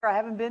I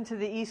haven't been to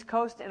the East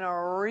Coast in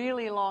a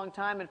really long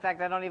time. In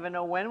fact, I don't even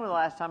know when was the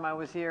last time I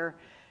was here.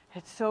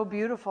 It's so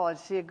beautiful. I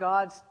see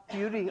God's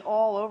beauty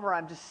all over.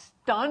 I'm just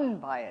stunned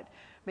by it.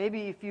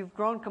 Maybe if you've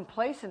grown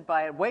complacent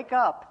by it, wake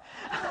up.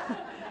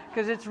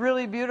 Because it's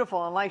really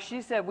beautiful. And like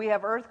she said, we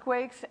have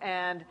earthquakes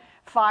and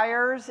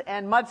fires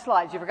and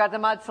mudslides. You forgot the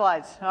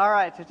mudslides. All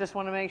right, I just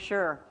want to make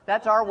sure.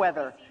 That's our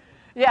weather.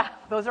 Yeah,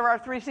 those are our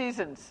 3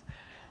 seasons.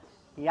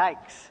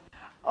 Yikes.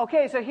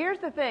 Okay, so here's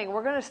the thing.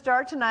 We're going to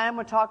start tonight. I'm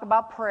going to talk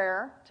about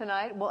prayer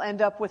tonight. We'll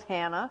end up with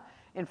Hannah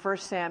in 1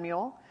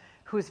 Samuel,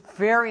 who's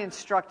very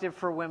instructive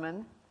for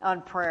women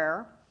on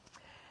prayer.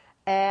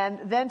 And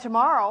then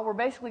tomorrow, we're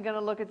basically going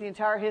to look at the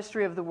entire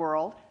history of the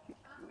world.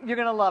 You're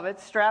going to love it.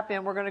 Strap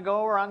in. We're going to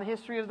go around the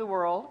history of the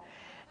world.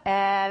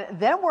 And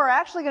then we're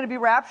actually going to be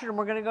raptured, and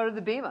we're going to go to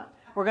the Bema.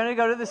 We're going to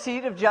go to the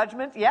seat of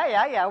judgment.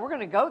 Yeah. We're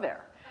going to go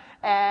there.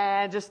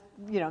 And just,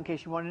 in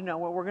case you want to know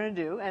what we're going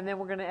to do. And then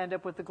we're going to end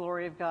up with the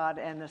glory of God.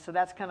 And so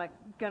that's kind of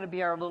going to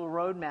be our little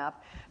roadmap.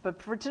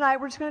 But for tonight,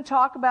 we're just going to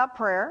talk about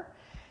prayer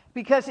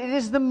because it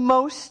is the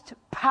most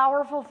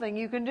powerful thing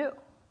you can do.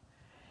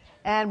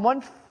 And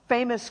one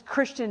famous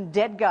Christian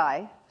dead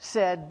guy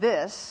said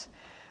this,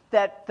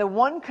 that the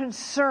one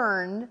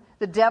concern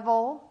the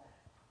devil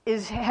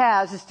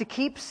has is to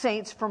keep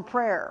saints from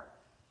prayer.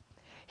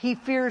 He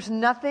fears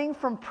nothing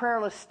from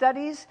prayerless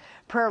studies,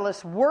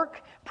 prayerless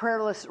work,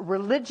 prayerless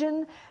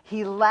religion.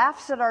 He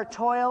laughs at our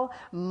toil,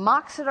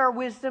 mocks at our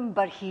wisdom,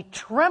 but he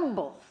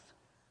trembles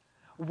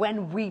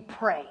when we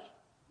pray.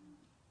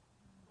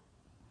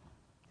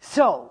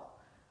 So,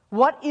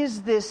 what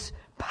is this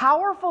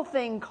powerful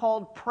thing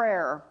called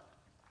prayer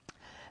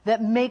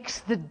that makes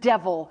the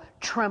devil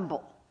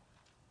tremble?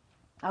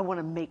 I want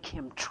to make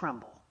him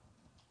tremble.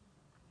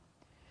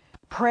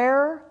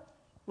 Prayer,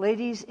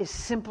 ladies, is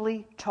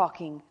simply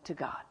talking to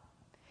God.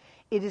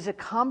 It is a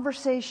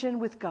conversation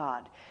with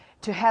God.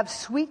 To have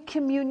sweet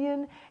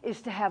communion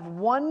is to have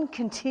one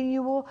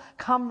continual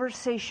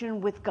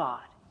conversation with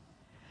God.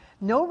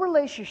 No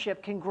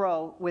relationship can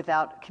grow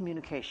without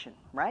communication,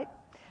 right?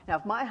 Now,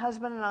 if my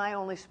husband and I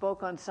only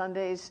spoke on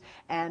Sundays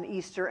and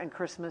Easter and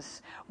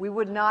Christmas, we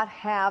would not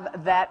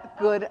have that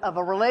good of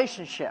a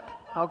relationship,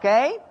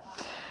 okay?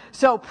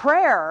 So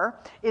prayer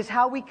is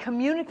how we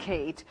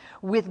communicate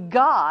with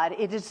God.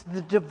 It is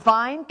the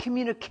divine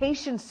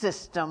communication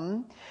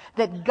system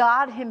that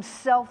God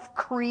himself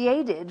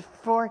created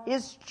for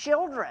his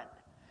children.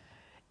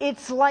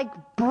 It's like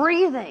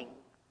breathing.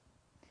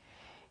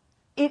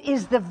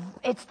 It's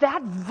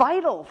that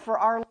vital for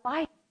our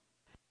life.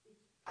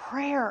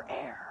 Prayer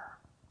air.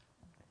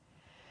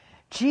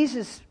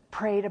 Jesus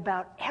prayed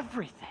about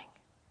everything.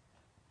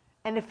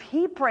 And if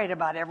he prayed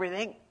about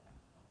everything,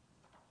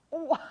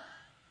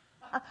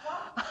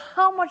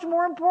 how much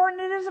more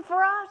important it is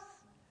for us.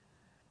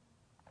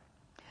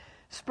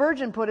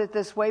 Spurgeon put it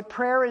this way: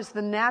 prayer is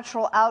the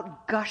natural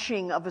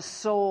outgushing of a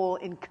soul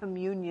in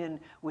communion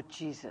with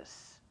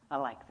Jesus. I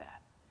like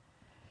that.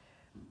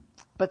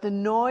 But the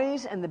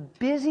noise and the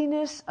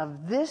busyness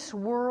of this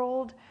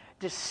world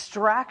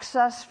distracts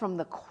us from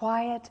the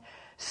quiet,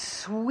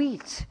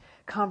 sweet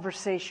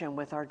conversation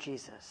with our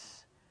Jesus.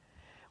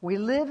 We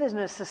live in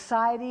a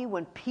society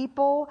when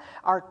people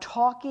are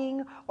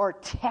talking or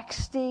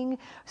texting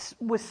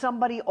with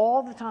somebody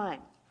all the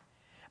time.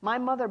 My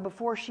mother,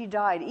 before she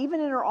died, even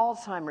in her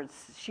Alzheimer's,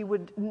 she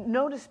would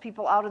notice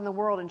people out in the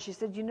world, and she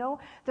said,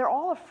 they're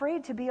all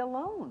afraid to be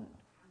alone.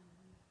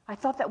 I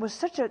thought that was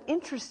such an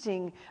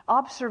interesting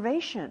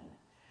observation.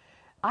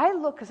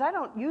 Because I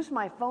don't use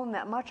my phone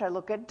that much, I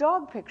look at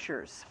dog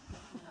pictures.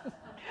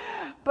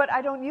 But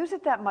I don't use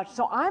it that much.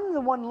 So I'm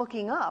the one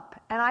looking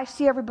up, and I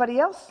see everybody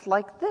else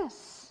like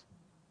this.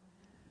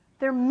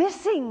 They're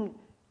missing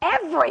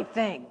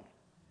everything.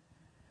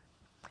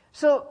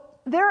 So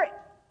they're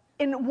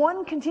in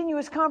one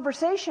continuous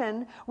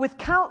conversation with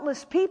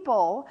countless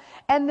people,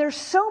 and there's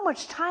so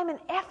much time and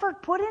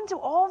effort put into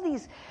all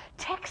these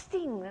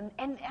texting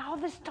and all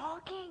this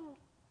talking.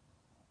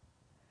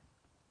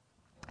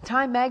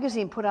 Time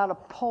magazine put out a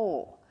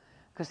poll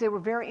because they were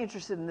very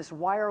interested in this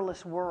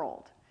wireless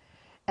world.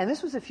 And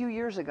this was a few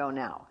years ago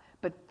now.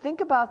 But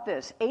think about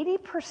this.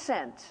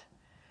 80%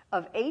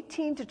 of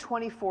 18 to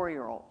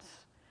 24-year-olds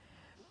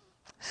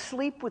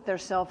sleep with their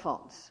cell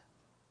phones.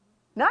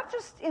 Not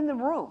just in the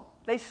room.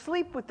 They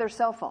sleep with their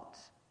cell phones.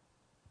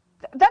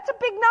 That's a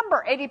big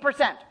number,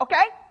 80%,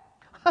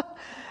 okay?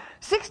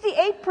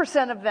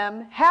 68% of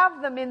them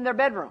have them in their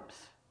bedrooms.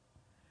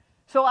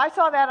 So I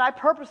saw that. I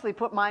purposely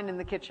put mine in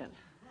the kitchen.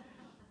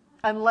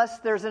 Unless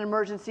there's an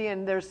emergency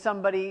and there's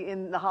somebody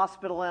in the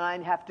hospital and I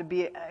have to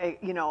be,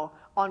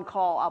 on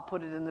call, I'll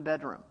put it in the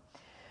bedroom.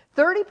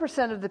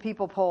 30% of the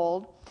people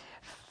polled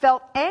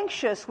felt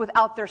anxious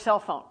without their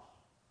cell phone.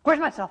 Where's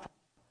my cell phone?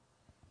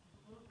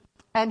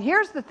 And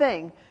here's the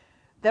thing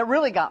that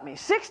really got me.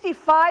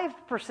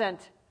 65%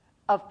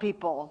 of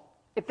people,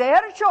 if they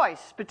had a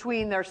choice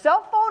between their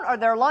cell phone or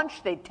their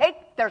lunch, they'd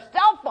take their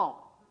cell phone.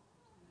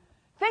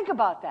 Think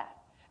about that.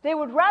 They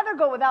would rather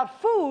go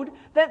without food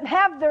than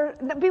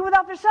be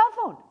without their cell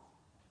phone.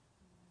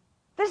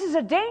 This is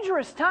a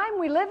dangerous time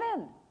we live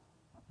in.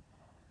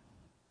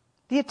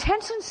 The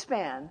attention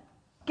span,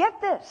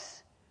 get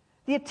this,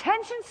 the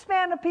attention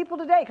span of people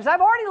today, because I've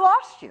already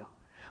lost you,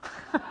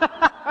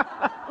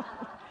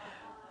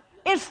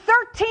 is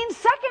 13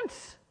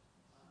 seconds.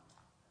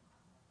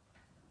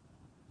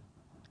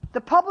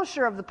 The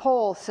publisher of the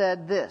poll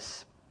said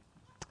this: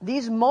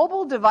 these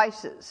mobile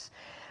devices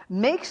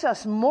makes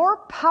us more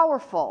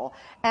powerful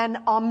and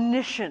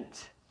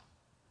omniscient.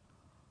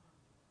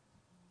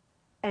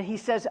 And he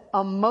says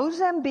a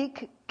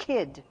Mozambique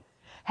kid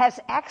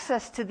has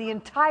access to the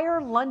entire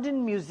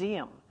London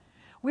Museum.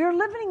 We are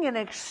living in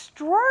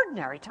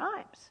extraordinary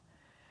times.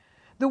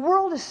 The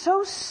world is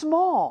so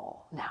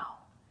small now,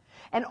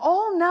 and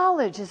all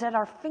knowledge is at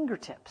our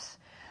fingertips.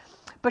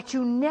 But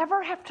you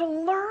never have to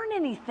learn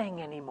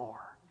anything anymore.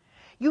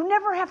 You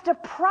never have to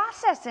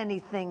process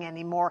anything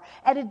anymore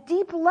at a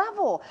deep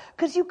level,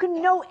 because you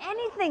can know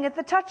anything at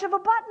the touch of a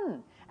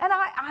button. And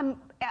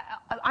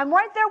I'm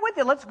right there with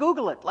you. Let's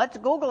Google it. Let's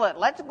Google it.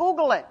 Let's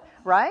Google it.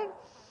 Right?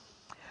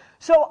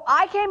 So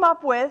I came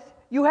up with,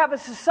 you have a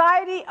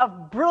society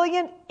of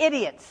brilliant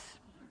idiots.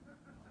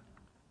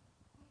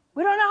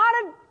 We don't know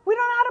how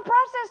to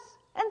process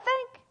and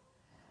think.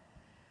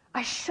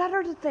 I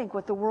shudder to think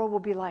what the world will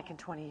be like in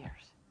 20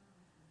 years.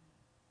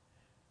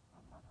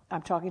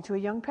 I'm talking to a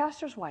young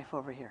pastor's wife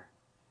over here.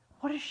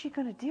 What is she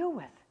going to deal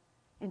with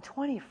in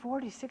 20,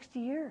 40, 60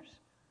 years?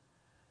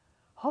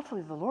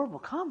 Hopefully the Lord will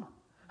come.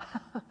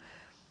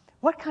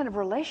 What kind of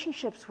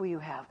relationships will you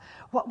have?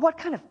 What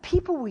kind of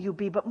people will you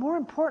be? But more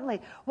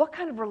importantly, what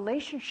kind of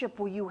relationship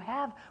will you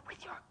have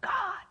with your God?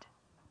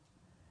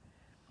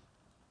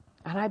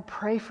 And I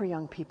pray for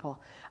young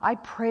people. I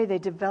pray they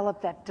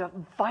develop that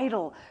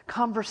vital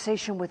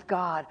conversation with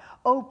God,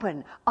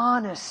 open,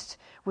 honest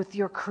with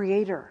your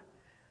Creator,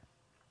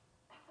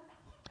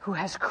 who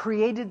has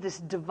created this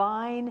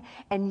divine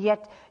and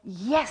yet,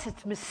 yes,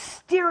 it's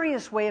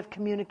mysterious way of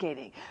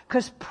communicating.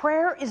 Because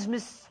prayer is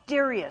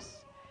mysterious.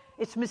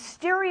 It's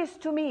mysterious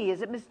to me.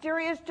 Is it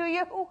mysterious to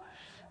you?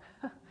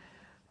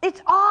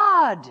 It's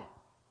odd.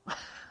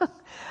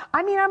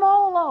 I mean, I'm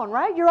all alone,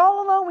 right? You're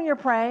all alone when you're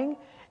praying.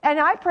 And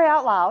I pray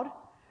out loud.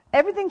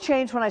 Everything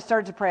changed when I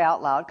started to pray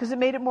out loud because it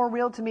made it more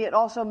real to me. It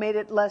also made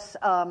it less,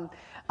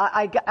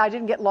 I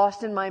didn't get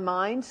lost in my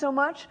mind so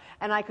much.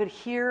 And I could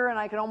hear, and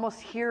I could almost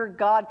hear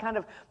God kind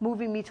of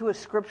moving me to a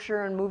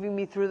scripture and moving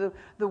me through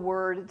the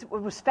word. It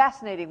was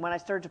fascinating when I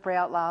started to pray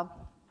out loud.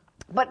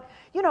 But,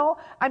 you know,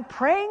 I'm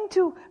praying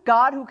to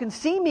God who can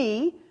see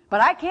me,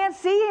 but I can't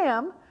see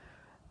Him.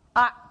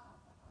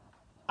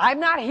 I'm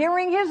not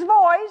hearing His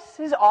voice,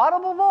 His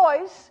audible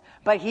voice,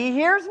 but He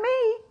hears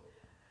me.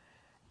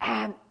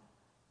 And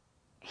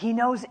He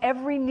knows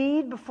every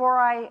need before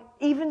I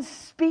even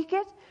speak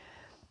it.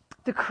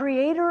 The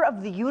Creator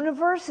of the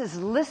universe is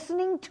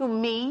listening to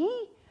me,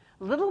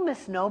 little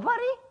Miss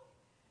Nobody,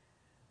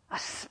 a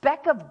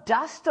speck of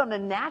dust on a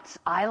gnat's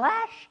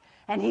eyelash,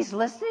 and He's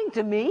listening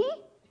to me?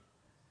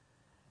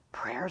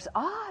 Prayer's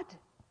odd.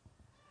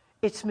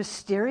 It's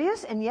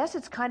mysterious, and yes,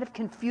 it's kind of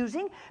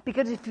confusing,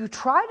 because if you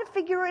try to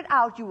figure it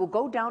out, you will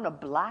go down a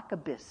black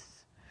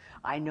abyss.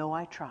 I know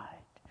I tried.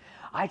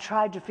 I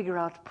tried to figure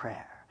out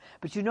prayer.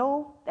 But you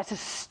know, that's a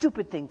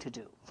stupid thing to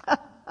do.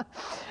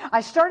 I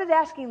started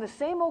asking the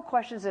same old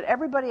questions that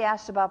everybody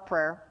asks about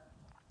prayer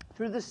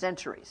through the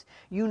centuries.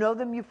 You know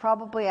them, you've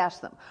probably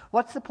asked them.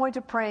 What's the point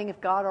of praying if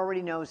God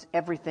already knows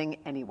everything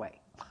anyway?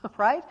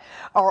 Right?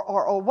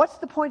 Or what's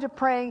the point of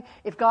praying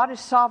if God is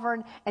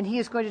sovereign and He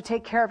is going to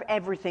take care of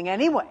everything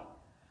anyway?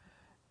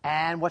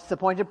 And what's the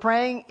point of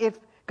praying if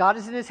God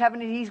is in His heaven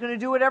and He's going to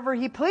do whatever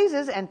He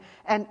pleases? And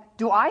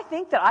do I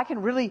think that I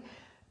can really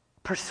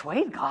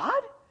persuade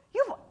God?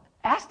 You've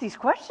asked these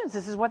questions.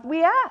 This is what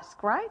we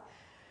ask, right?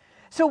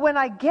 So when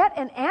I get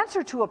an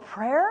answer to a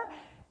prayer,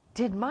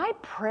 did my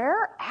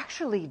prayer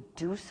actually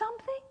do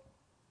something?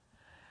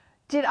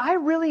 Did I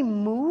really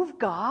move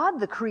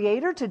God, the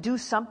Creator, to do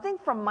something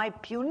from my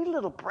puny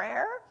little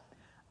prayer?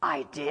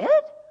 I did?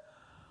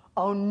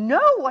 Oh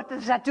no, what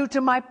does that do to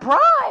my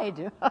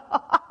pride?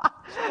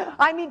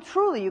 I mean,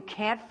 truly, you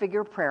can't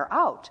figure prayer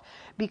out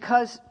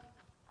because,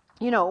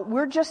 you know,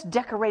 we're just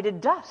decorated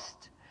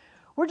dust.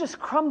 We're just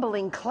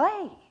crumbling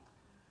clay.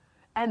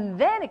 And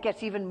then it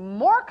gets even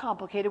more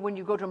complicated when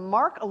you go to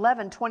Mark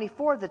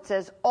 11:24 that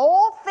says,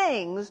 all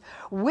things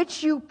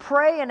which you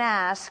pray and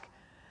ask,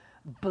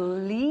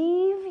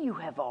 believe you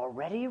have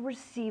already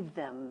received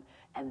them,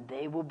 and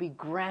they will be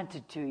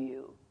granted to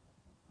you.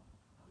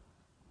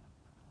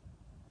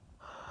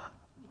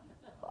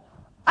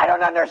 I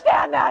don't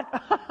understand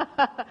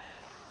that.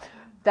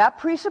 That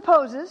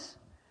presupposes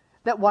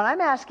that what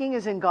I'm asking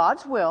is in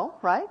God's will,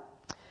 right?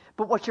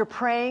 But what you're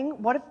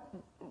praying, what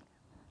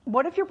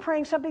if you're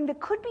praying something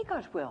that could be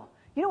God's will?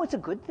 You know, it's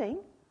a good thing.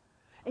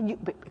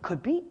 But it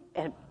could be,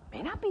 and it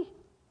may not be.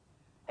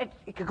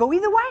 It could go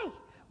either way.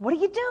 What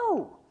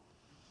do?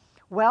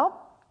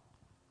 Well,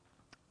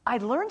 I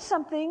learned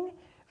something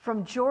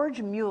from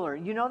George Mueller.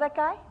 You know that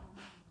guy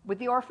with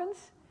the orphans?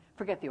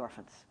 Forget the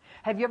orphans.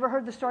 Have you ever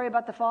heard the story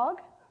about the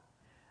fog?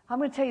 I'm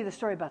going to tell you the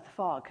story about the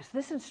fog because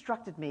this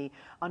instructed me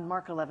on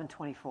Mark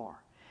 11:24.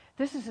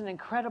 This is an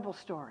incredible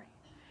story.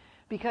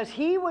 because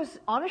he was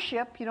on a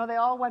ship. You know, they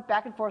all went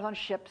back and forth on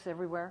ships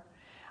everywhere.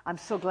 I'm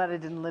so glad I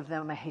didn't live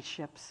them. I hate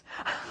ships.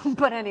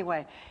 But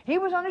anyway, he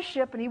was on a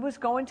ship and he was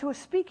going to a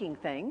speaking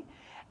thing.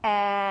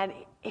 And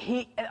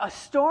a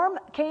storm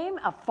came,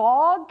 a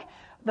fog.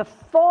 The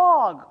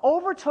fog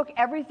overtook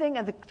everything.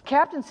 And the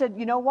captain said,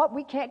 you know what?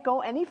 We can't go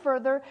any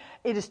further.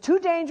 It is too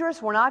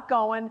dangerous. We're not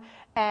going.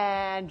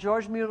 And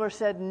George Mueller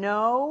said,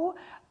 no,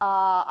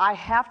 I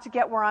have to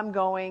get where I'm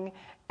going.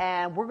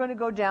 And we're going to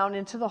go down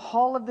into the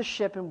hull of the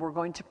ship and we're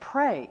going to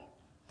pray.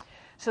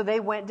 So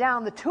they went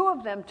down, the two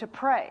of them, to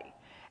pray.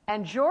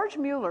 And George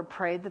Mueller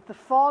prayed that the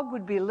fog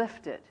would be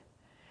lifted.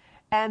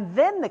 And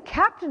then the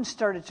captain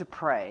started to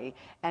pray,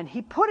 and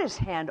he put his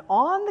hand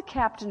on the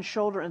captain's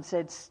shoulder and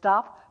said,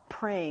 stop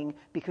praying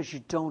because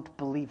you don't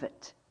believe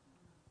it.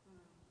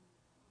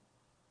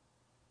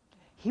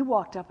 He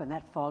walked up and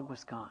that fog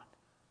was gone.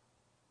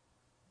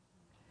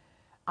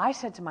 I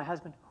said to my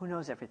husband, who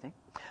knows everything,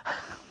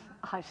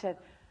 I said,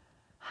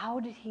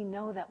 how did he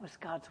know that was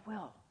God's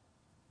will?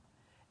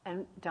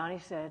 And Donnie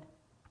said,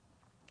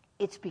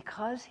 it's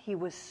because he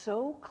was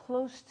so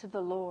close to the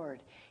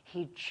Lord,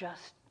 he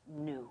just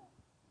knew.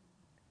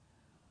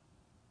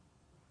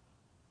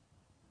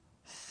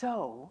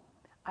 So,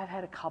 I've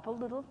had a couple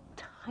little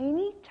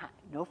tiny,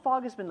 no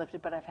fog has been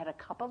lifted, but I've had a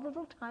couple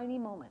little tiny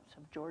moments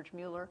of George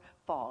Mueller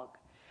fog.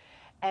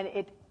 And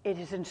it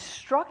has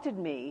instructed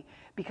me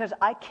because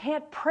I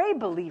can't pray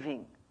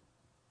believing.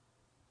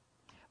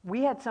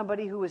 We had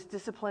somebody who was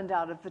disciplined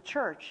out of the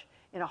church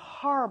in a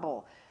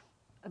horrible,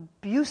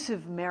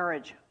 abusive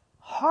marriage.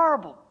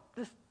 Horrible.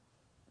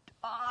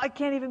 I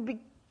can't even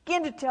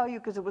begin to tell you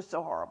because it was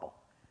so horrible,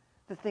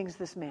 the things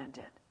this man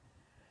did.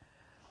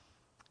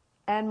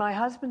 And my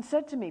husband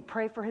said to me,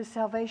 pray for his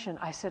salvation.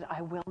 I said,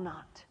 I will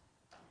not.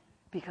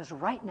 Because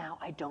right now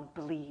I don't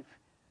believe.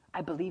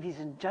 I believe he's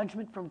in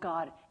judgment from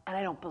God, and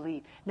I don't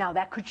believe. Now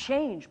that could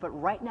change, but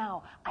right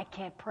now I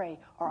can't pray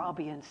or I'll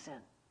be in sin.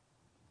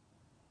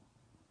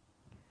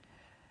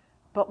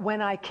 But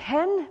when I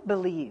can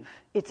believe,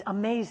 it's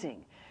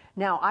amazing.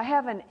 Now I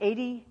have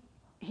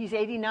he's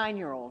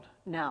 89-year-old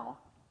now,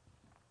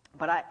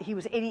 but he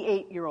was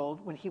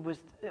 88-year-old when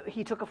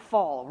he took a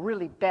fall, a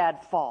really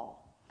bad fall.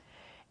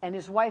 And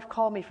his wife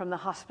called me from the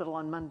hospital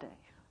on Monday.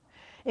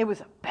 It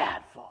was a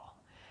bad fall.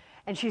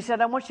 And she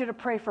said, I want you to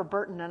pray for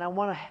Burton, and I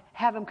want to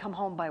have him come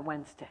home by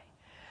Wednesday.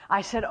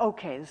 I said,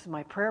 okay, this is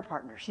my prayer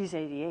partner. She's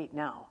 88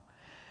 now.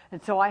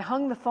 And so I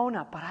hung the phone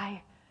up, but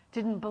I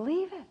didn't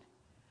believe it.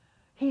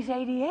 He's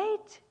 88.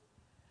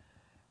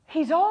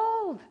 He's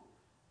old.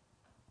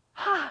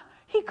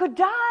 He could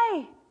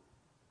die.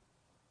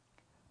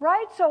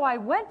 Right? So I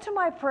went to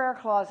my prayer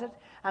closet,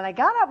 and I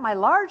got out my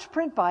large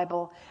print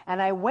Bible,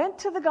 and I went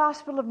to the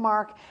Gospel of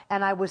Mark,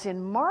 and I was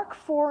in Mark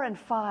 4 and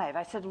 5.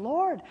 I said,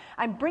 Lord,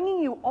 I'm bringing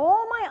you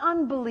all my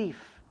unbelief.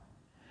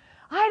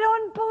 I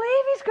don't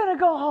believe he's going to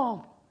go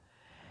home.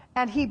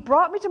 And he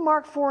brought me to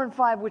Mark 4 and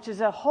 5, which is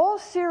a whole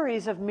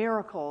series of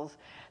miracles,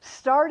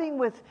 starting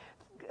with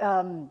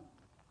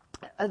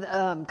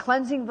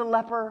cleansing the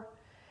leper,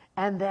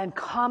 and then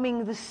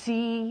calming the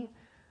sea,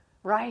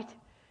 right?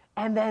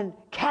 And then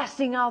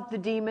casting out the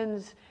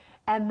demons,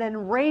 and then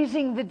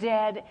raising the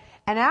dead.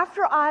 And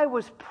after I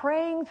was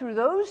praying through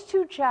those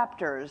two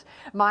chapters,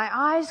 my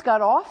eyes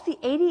got off the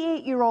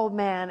 88-year-old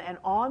man and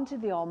onto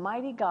the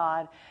Almighty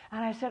God.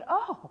 And I said,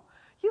 oh,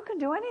 you can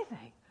do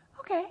anything.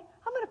 Okay,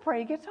 I'm going to pray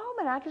he gets home.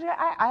 And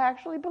I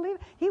actually believe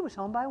he was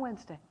home by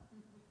Wednesday.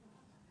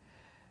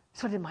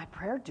 So did my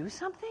prayer do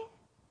something?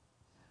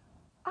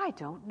 I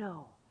don't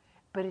know.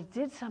 But it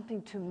did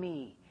something to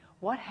me.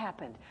 What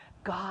happened?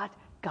 God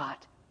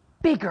got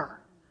bigger.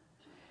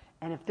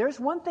 And if there's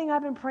one thing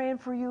I've been praying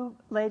for you,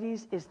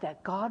 ladies, is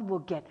that God will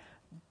get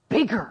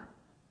bigger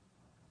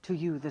to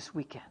you this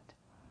weekend.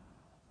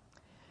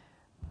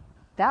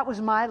 That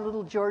was my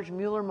little George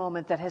Mueller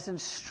moment that has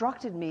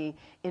instructed me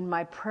in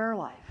my prayer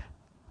life.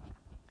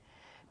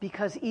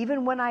 Because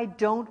even when I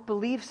don't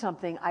believe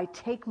something, I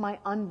take my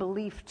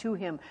unbelief to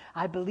him.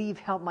 I believe,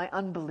 help my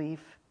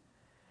unbelief.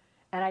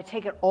 And I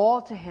take it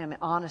all to him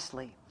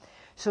honestly.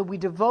 So we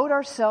devote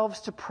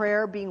ourselves to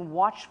prayer, being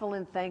watchful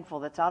and thankful.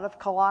 That's out of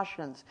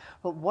Colossians.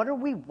 But what are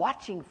we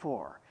watching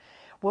for?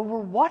 Well, we're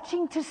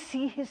watching to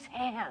see his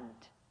hand.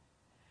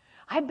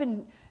 I've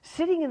been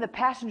sitting in the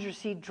passenger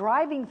seat,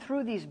 driving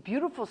through these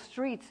beautiful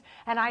streets,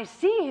 and I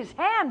see his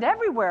hand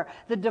everywhere.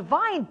 The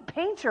divine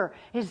painter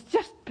has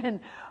just been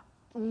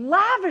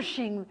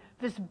lavishing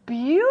this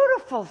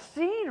beautiful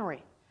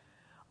scenery.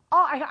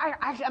 Oh,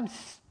 I'm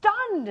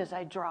stunned as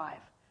I drive.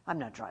 I'm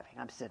not driving,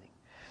 I'm sitting.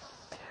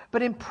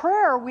 But in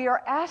prayer, we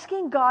are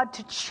asking God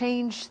to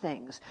change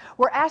things.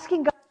 We're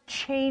asking God to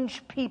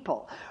change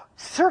people,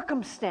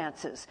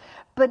 circumstances.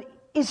 But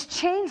is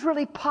change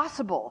really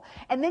possible?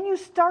 And then you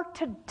start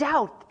to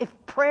doubt if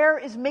prayer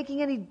is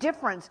making any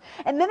difference.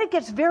 And then it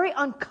gets very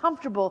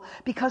uncomfortable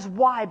because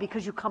why?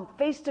 Because you come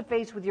face to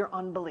face with your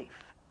unbelief.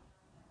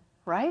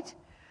 Right?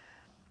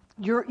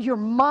 Your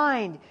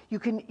mind, you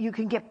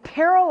can get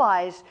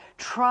paralyzed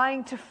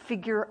trying to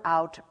figure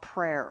out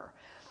prayer.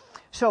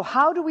 So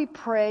how do we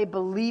pray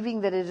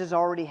believing that it has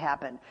already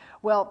happened?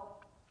 Well,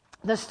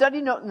 the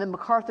study note in the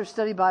MacArthur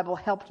Study Bible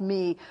helped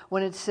me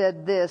when it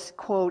said this,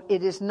 quote,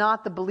 "It is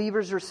not the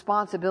believer's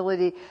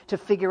responsibility to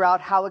figure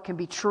out how it can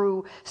be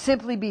true.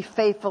 Simply be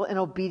faithful and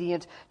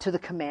obedient to the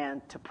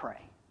command to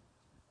pray."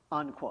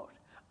 Unquote.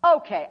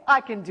 Okay, I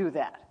can do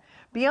that.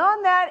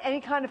 Beyond that, any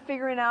kind of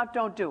figuring out,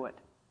 don't do it.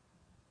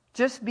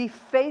 Just be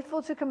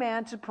faithful to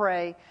command to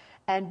pray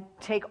and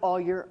take all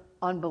your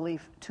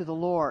unbelief to the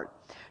Lord.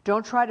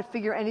 Don't try to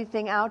figure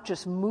anything out.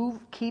 Just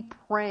keep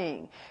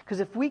praying.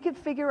 Because if we could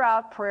figure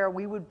out prayer,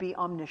 we would be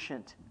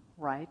omniscient,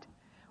 right?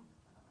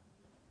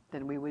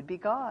 Then we would be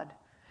God.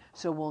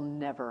 So we'll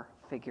never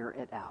figure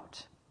it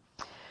out.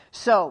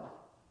 So,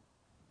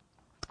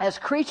 as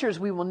creatures,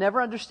 we will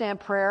never understand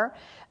prayer.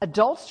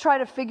 Adults try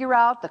to figure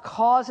out the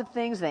cause of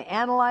things. They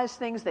analyze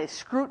things. They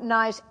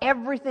scrutinize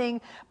everything.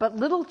 But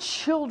little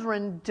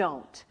children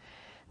don't.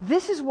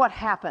 This is what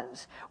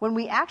happens when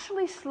we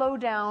actually slow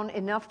down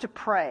enough to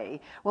pray,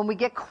 when we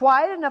get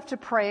quiet enough to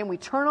pray and we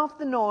turn off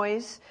the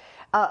noise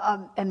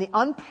and the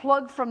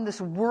unplug from this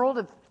world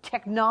of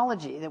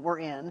technology that we're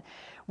in,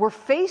 we're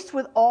faced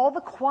with all the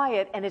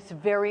quiet and it's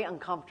very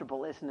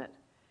uncomfortable, isn't it?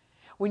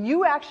 When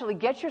you actually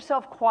get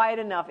yourself quiet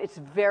enough, it's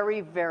very,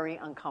 very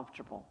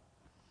uncomfortable.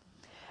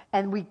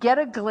 And we get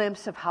a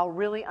glimpse of how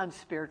really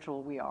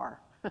unspiritual we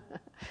are.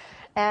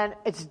 And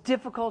it's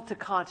difficult to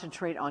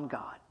concentrate on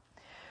God.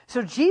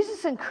 So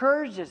Jesus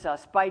encourages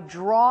us by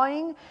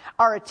drawing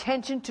our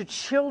attention to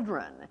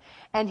children.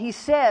 And he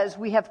says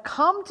we are to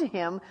come to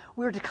him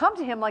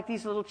like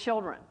these little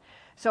children.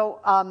 So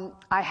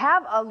I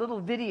have a little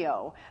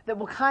video that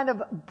will kind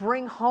of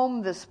bring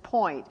home this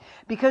point.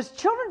 Because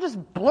children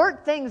just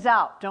blurt things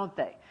out, don't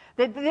they?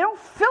 They don't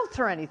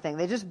filter anything.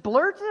 They just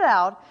blurt it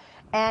out.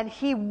 And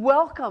he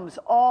welcomes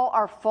all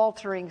our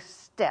faltering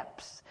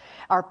steps,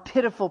 our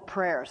pitiful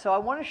prayers. So I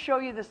want to show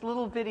you this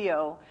little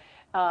video.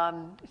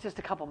 It's just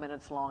a couple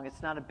minutes long.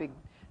 It's not a big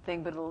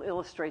thing, but it'll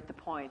illustrate the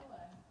point.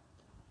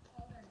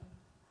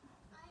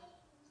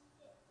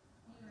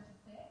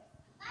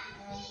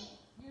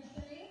 You're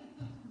 3?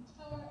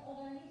 How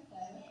old are you,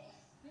 7?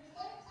 You're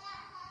 6?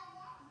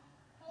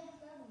 How old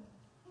 7?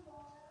 4.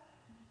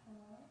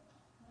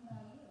 What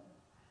about you?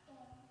 4.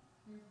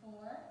 You're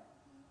 4?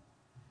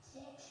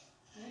 6.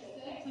 You're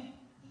 6?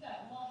 You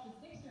got lots of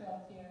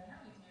 6-year-olds here.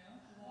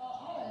 Well,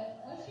 Olive,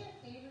 what's your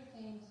favorite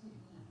thing to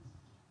eat?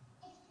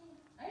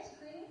 Ice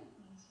cream?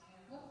 Me too.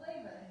 What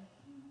flavor?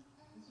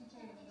 What's your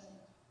favorite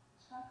flavor?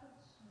 Chocolate.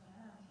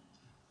 Wow.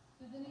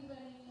 Does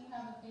anybody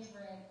have a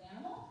favorite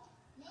animal?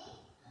 Me?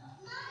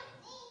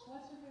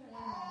 What's your favorite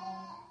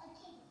animal? A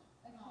kitty.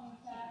 A kitty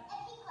cat? A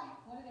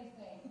peacock. What do they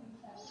say?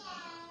 Meow.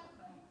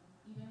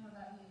 Eden, what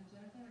about you? Do you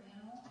have a favorite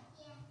animal?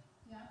 Yeah.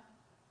 Yeah?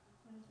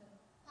 What is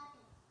it? Puppy.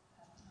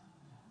 Puppy.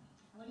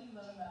 What do you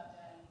love about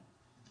Daddy?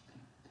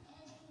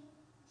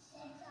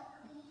 Sets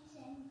up beats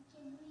and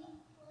gives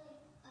me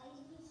buys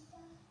me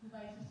stuff. He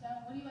buys you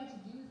stuff? What do you like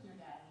to do with your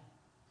daddy?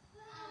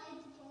 I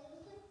like to play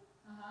with him.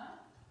 Uh-huh.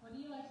 What do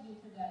you like to do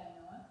with your daddy,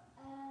 Noah?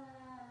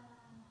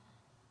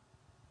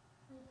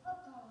 Play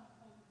football with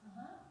him.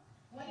 Uh-huh.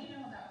 What do you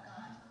know about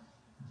God?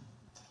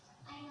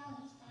 I know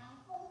he's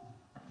powerful.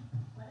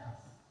 What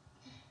else?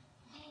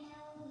 I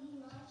know he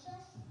loves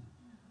us.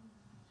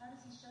 How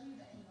does he show you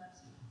that he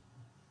loves you?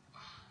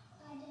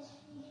 By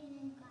just reading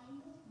in the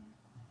Bible.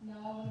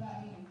 Noah, what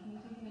about you? Can you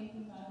think of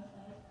anything God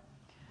says?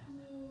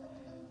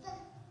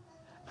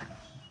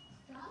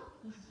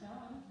 He's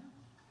strong.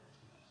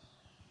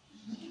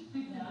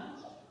 Yeah.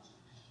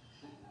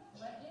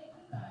 What if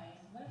you guys,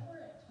 what if we're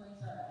at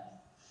Toys R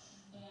Us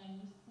and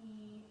you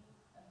see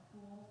a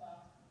cool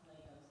box of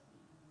Legos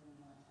that you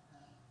really want to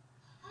have?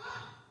 So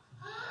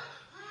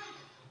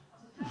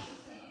how do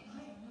you say it? You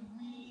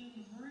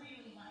really,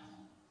 really want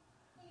them.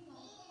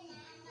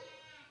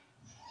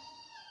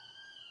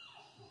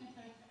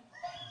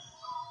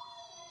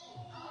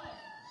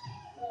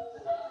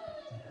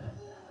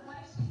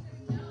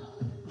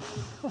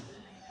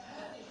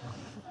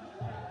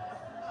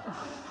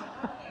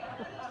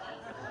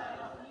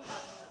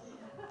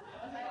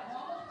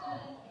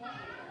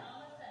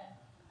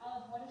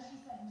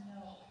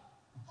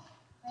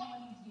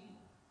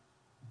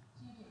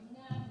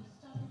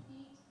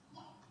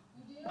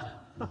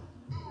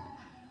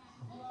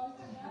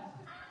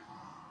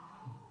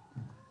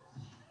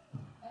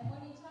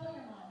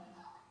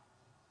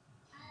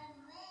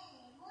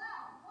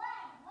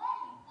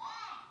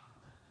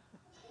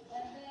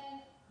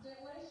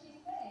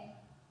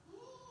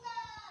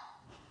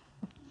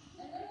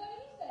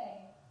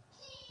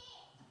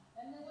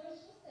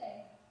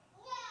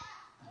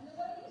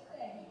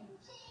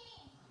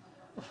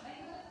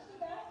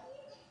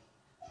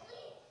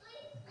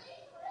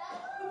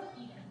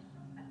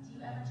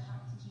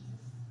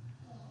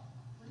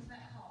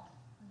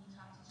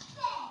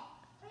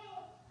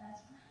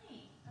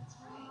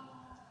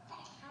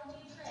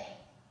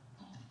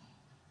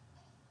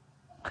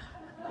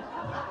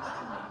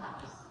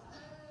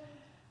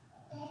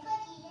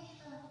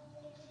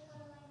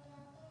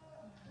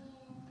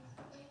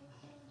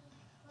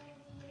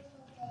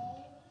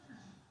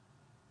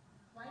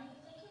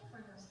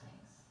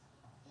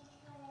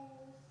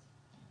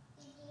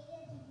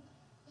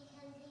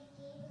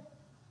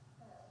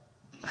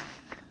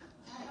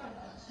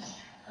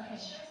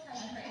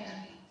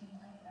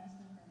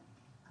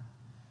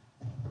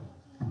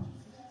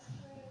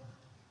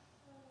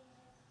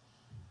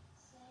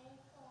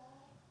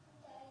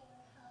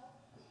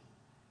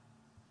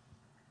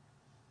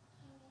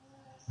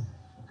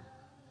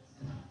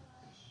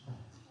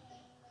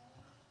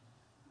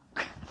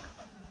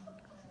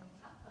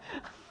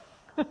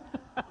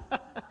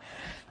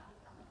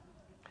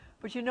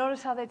 But you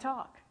notice how they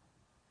talk.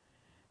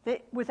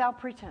 Without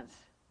pretense.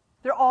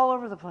 They're all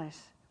over the place.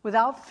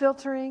 Without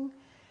filtering,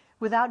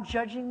 without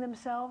judging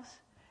themselves.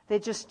 They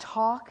just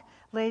talk.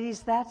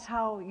 Ladies, that's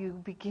how you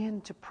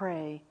begin to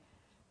pray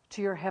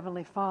to your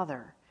Heavenly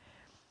Father.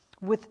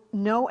 With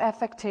no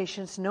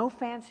affectations, no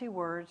fancy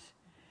words.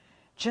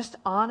 Just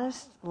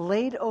honest,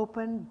 laid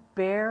open,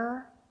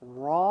 bare,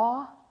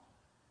 raw.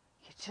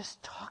 You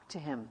just talk to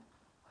Him.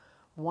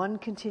 One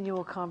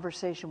continual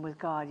conversation with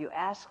God. You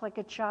ask like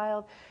a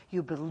child.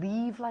 You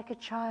believe like a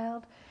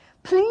child.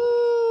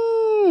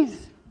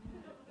 Please.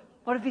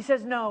 What if He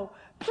says no?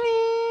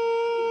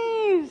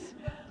 Please.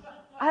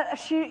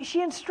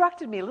 She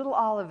instructed me. Little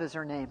Olive is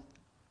her name.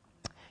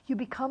 You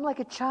become like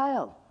a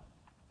child.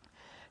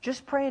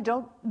 Just pray and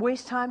don't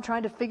waste time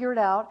trying to figure it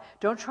out.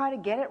 Don't try to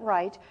get it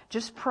right.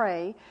 Just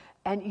pray.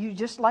 And you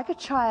just like a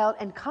child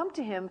and come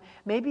to Him.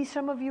 Maybe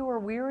some of you are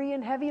weary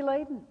and heavy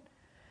laden.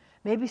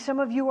 Maybe some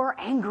of you are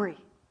angry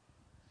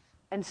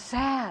and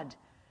sad,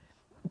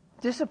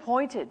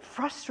 disappointed,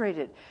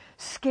 frustrated,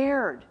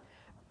 scared.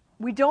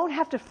 We don't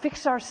have to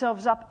fix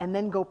ourselves up and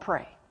then go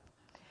pray.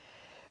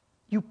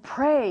 You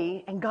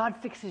pray and God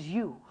fixes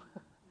you.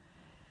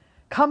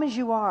 Come as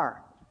you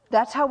are.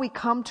 That's how we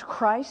come to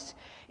Christ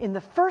in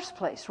the first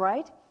place,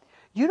 right?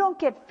 You don't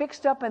get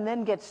fixed up and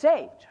then get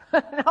saved.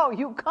 No,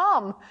 you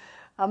come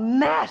a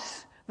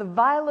mess, the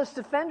vilest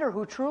offender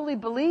who truly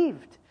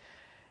believed.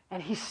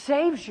 And He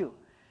saves you.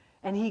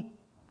 And He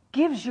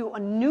gives you a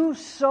new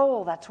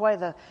soul. That's why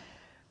the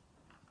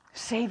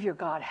Savior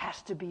God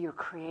has to be your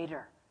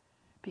creator.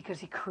 Because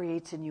He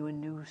creates in you a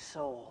new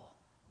soul.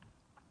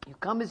 You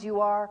come as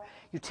you are.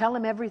 You tell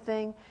Him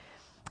everything.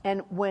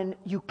 And when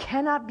you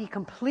cannot be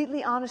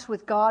completely honest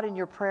with God in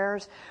your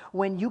prayers,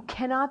 when you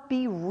cannot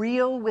be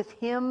real with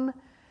Him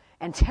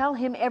and tell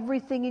Him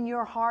everything in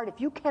your heart, if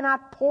you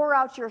cannot pour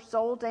out your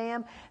soul to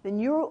Him, then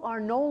you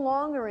are no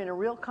longer in a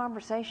real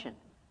conversation.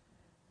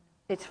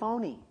 It's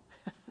phony.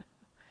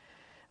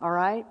 All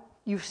right?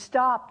 You've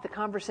stopped the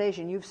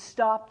conversation. You've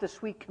stopped the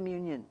sweet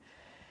communion.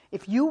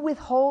 If you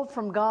withhold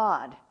from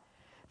God,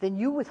 then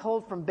you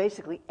withhold from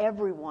basically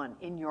everyone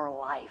in your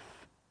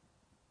life.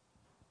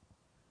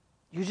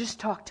 You just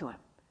talk to Him.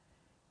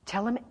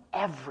 Tell Him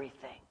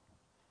everything.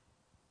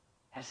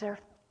 Has there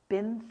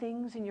been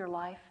things in your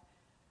life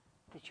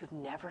that you've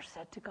never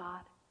said to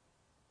God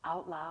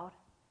out loud?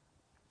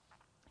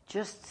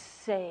 Just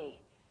say,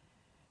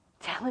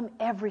 tell Him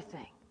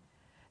everything.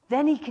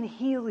 Then He can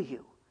heal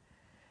you.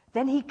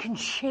 Then He can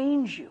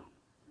change you.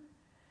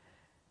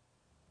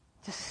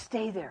 Just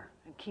stay there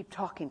and keep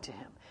talking to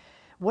Him.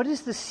 What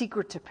is the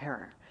secret to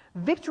prayer?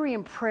 Victory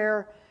in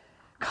prayer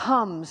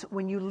comes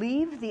when you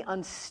leave the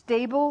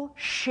unstable,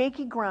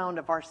 shaky ground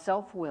of our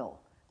self-will.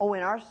 Oh,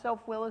 and our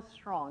self-will is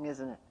strong,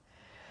 isn't it?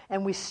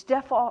 And we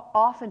step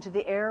off into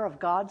the air of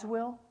God's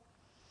will.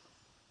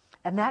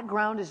 And that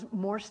ground is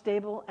more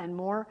stable and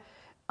more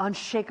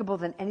unshakable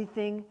than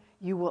anything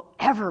you will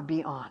ever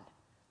be on,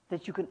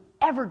 that you can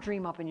ever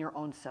dream up in your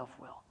own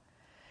self-will.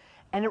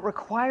 And it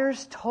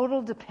requires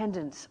total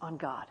dependence on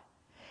God.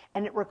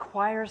 And it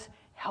requires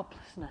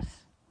helplessness.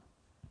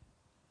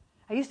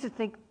 I used to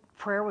think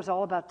prayer was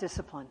all about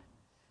discipline.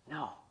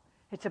 No,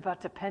 it's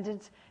about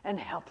dependence and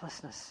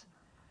helplessness.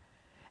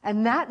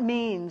 And that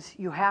means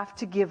you have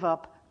to give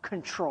up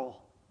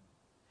control.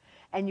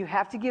 And you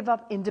have to give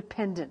up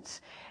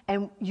independence.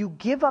 And you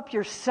give up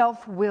your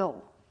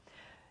self-will.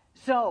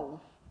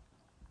 So,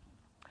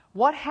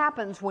 what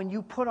happens when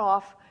you put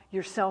off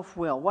your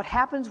self-will? What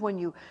happens when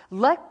you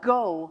let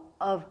go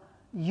of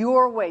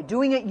your way,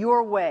 doing it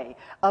your way,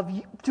 of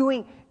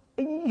doing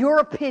your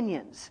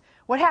opinions?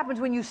 What happens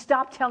when you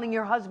stop telling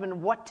your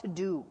husband what to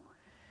do?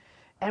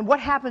 And what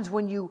happens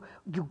when you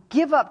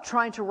give up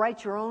trying to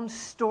write your own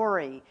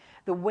story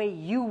the way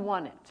you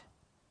want it?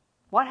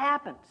 What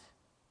happens?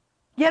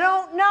 You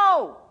don't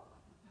know.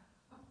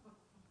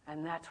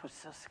 And that's what's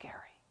so scary.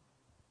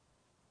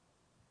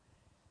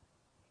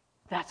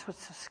 That's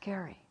what's so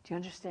scary. Do you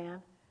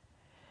understand?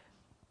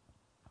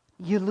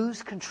 You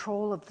lose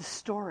control of the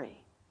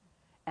story.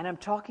 And I'm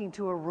talking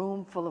to a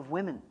room full of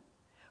women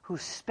who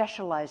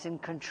specialize in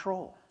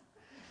control.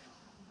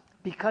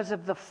 Because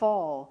of the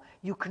fall,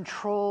 you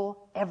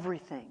control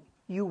everything.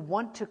 You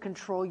want to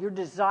control. Your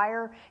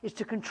desire is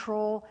to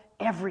control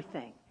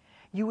everything.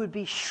 You would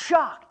be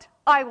shocked.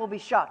 I will be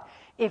shocked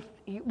if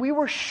we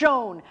were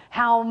shown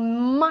how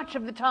much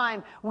of the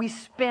time we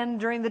spend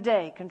during the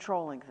day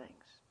controlling things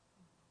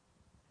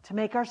to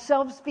make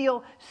ourselves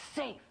feel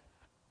safe.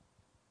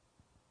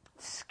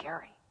 It's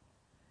scary.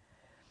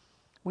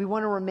 We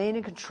want to remain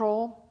in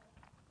control.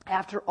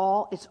 After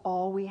all, it's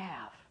all we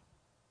have.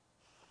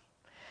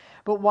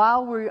 But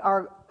while we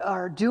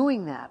are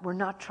doing that, we're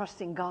not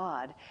trusting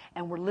God,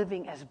 and we're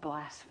living as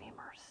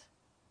blasphemers.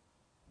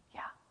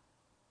 Yeah.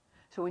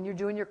 So when you're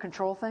doing your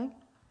control thing,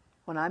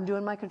 when I'm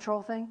doing my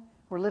control thing,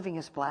 we're living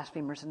as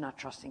blasphemers and not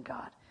trusting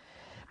God.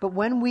 But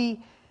when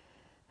we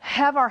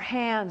have our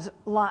hands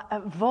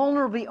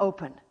vulnerably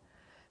open,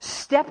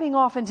 stepping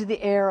off into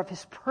the air of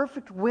His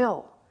perfect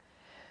will,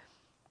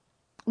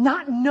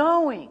 not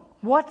knowing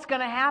what's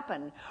going to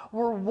happen.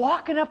 We're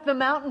walking up the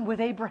mountain with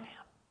Abraham.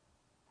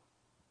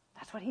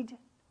 That's what he did.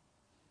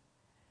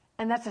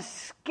 And that's a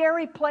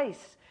scary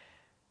place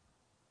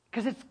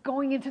because it's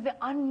going into the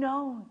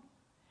unknown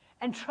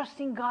and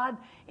trusting God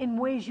in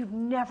ways you've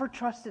never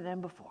trusted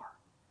Him before.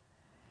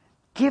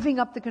 Giving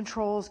up the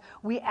controls,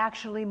 we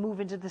actually move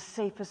into the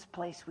safest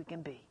place we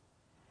can be.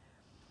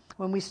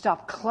 When we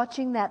stop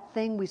clutching that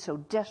thing we so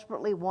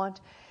desperately want,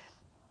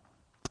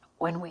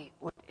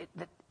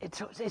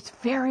 it's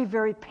very,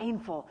 very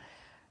painful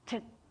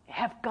to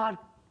have God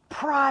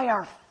pry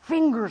our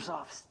fingers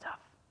off stuff.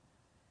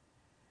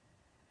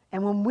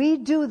 And when we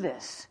do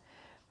this,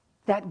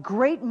 that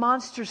great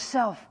monster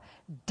self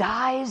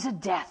dies a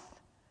death.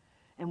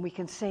 And we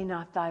can say,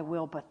 not my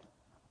will, but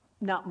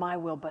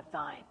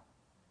thine.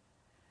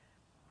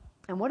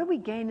 And what do we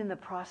gain in the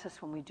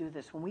process when we do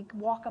this? When we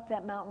walk up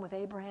that mountain with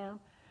Abraham,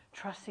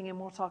 trusting Him,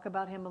 we'll talk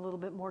about him a little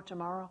bit more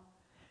tomorrow,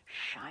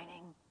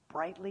 shining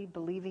brightly,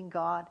 believing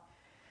God.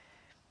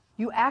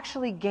 You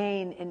actually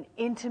gain an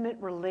intimate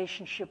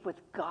relationship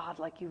with God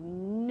like you've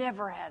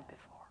never had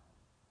before.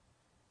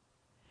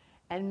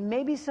 And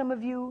maybe some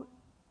of you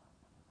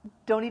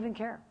don't even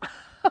care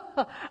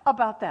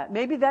about that.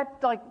 Maybe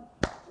that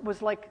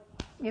was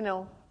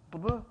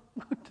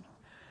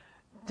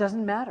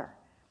doesn't matter.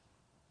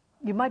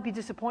 You might be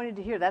disappointed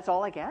to hear that's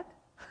all I get.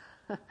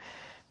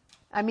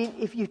 I mean,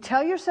 if you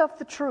tell yourself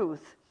the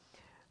truth,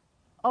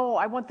 oh,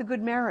 I want the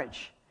good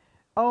marriage.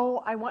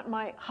 Oh, I want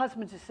my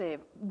husband to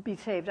be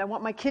saved. I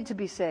want my kid to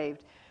be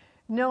saved.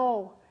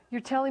 No,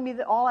 you're telling me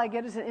that all I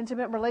get is an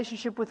intimate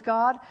relationship with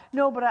God?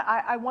 No, but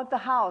I want the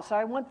house.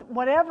 I want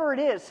whatever it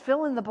is,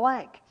 fill in the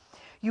blank.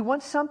 You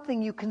want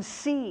something you can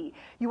see.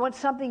 You want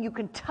something you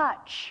can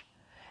touch.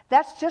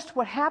 That's just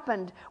what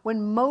happened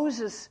when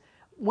Moses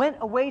went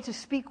away to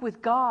speak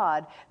with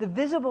God. The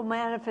visible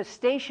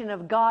manifestation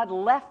of God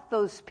left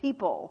those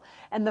people.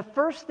 And the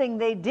first thing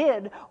they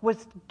did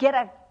was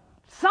get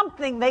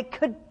something they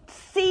could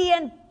see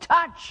and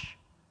touch.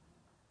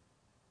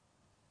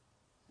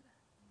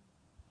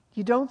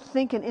 You don't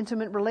think an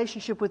intimate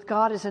relationship with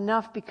God is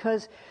enough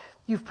because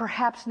you've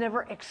perhaps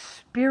never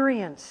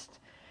experienced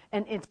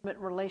an intimate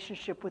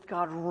relationship with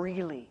God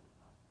really.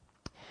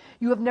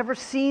 You have never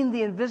seen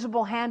the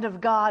invisible hand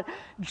of God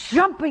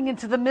jumping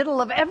into the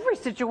middle of every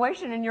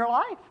situation in your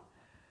life.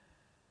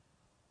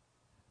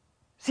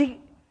 See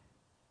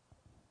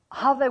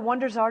how thy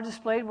wonders are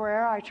displayed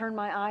wherever I turn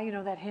my eye, you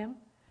know that hymn?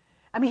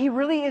 I mean, He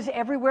really is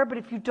everywhere, but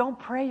if you don't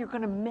pray, you're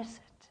going to miss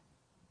it.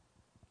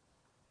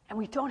 And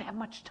we don't have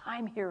much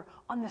time here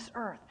on this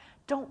earth.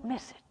 Don't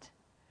miss it.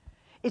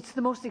 It's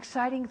the most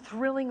exciting,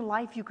 thrilling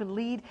life you can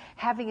lead,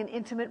 having an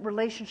intimate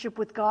relationship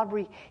with God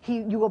where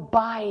you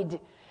abide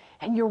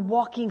and you're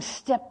walking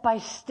step by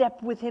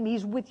step with Him.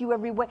 He's with you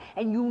every way,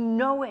 and you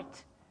know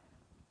it.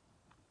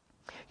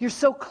 You're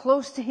so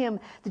close to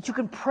Him that you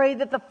can pray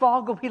that the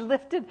fog will be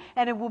lifted,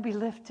 and it will be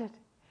lifted.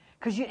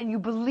 And you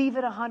believe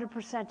it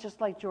 100%,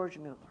 just like George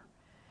Mueller.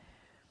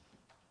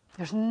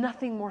 There's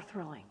nothing more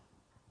thrilling.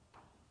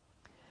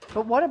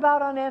 But what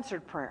about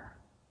unanswered prayer?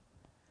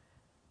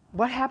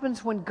 What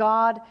happens when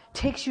God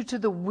takes you to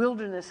the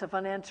wilderness of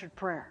unanswered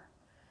prayer?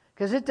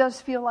 Because it does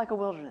feel like a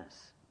wilderness.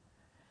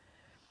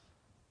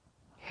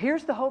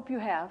 Here's the hope you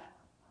have,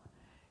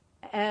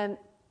 and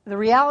the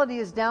reality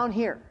is down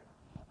here.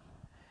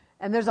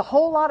 And there's a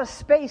whole lot of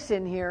space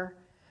in here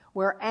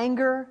where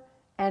anger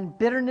and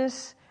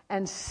bitterness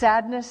and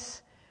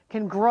sadness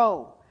can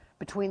grow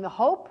between the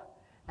hope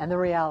and the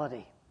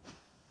reality.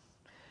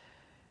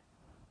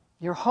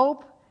 Your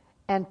hope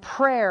and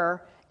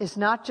prayer is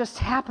not just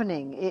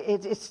happening.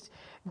 It's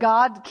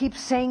God keeps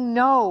saying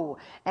no,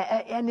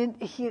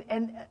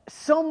 and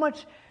so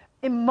much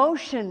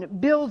emotion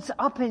builds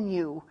up in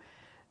you,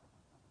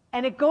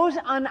 and it goes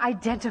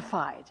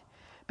unidentified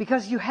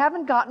because you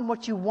haven't gotten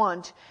what you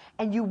want,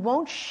 and you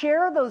won't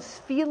share those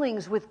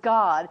feelings with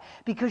God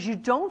because you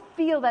don't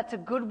feel that's a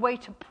good way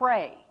to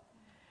pray.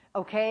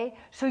 Okay?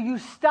 So you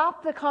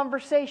stop the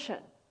conversation.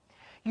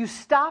 You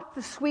stop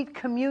the sweet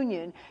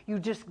communion, you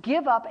just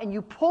give up and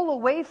you pull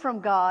away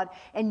from God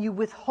and you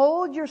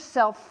withhold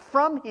yourself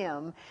from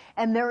Him,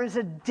 and there is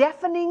a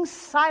deafening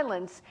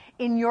silence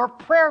in your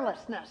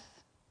prayerlessness.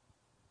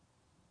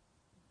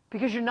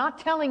 Because you're not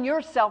telling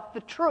yourself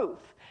the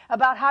truth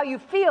about how you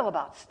feel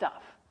about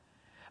stuff.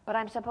 But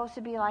I'm supposed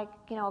to be like,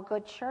 a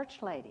good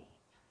church lady.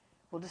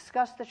 We'll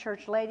discuss the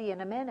church lady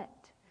in a minute.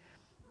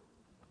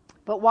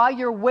 But while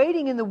you're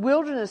waiting in the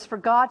wilderness for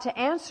God to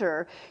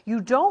answer,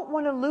 you don't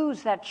want to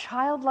lose that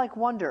childlike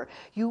wonder.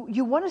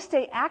 You want to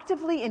stay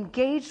actively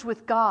engaged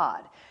with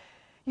God.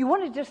 You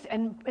want to just,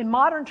 in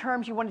modern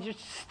terms, you want to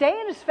just stay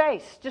in His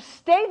face. Just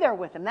stay there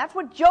with Him. That's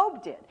what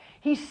Job did.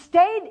 He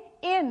stayed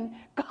in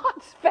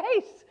God's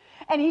face.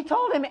 And He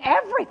told him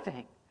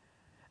everything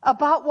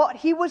about what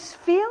he was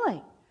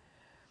feeling.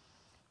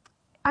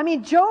 I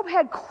mean, Job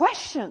had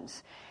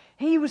questions.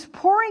 He was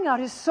pouring out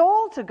his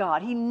soul to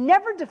God. He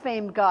never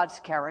defamed God's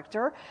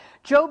character.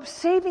 Job's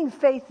saving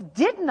faith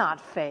did not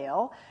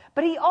fail,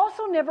 but he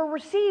also never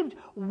received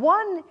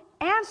one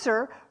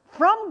answer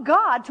from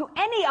God to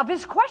any of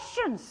his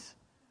questions.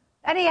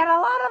 And he had a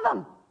lot of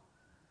them.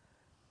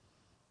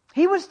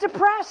 He was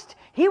depressed.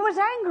 He was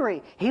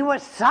angry. He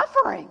was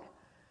suffering.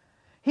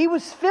 He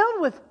was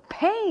filled with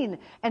pain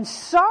and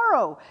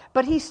sorrow,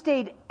 but he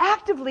stayed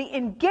actively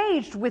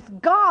engaged with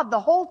God the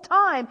whole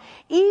time.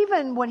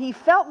 Even when he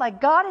felt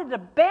like God had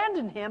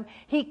abandoned him,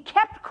 he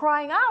kept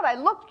crying out. I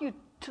looked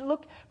to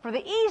look for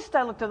the east,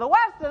 I looked to the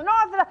west, to the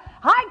north.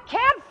 I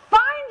can't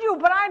find you,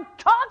 but I'm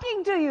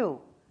talking to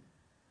you.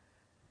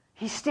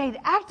 He stayed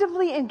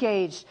actively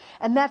engaged,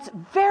 and that's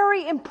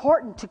very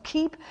important to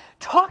keep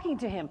talking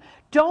to him.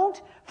 Don't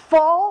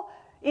fall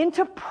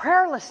into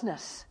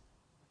prayerlessness.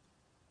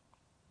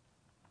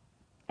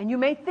 And you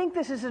may think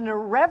this is an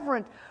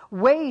irreverent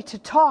way to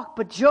talk,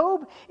 but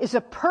Job is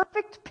a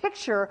perfect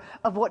picture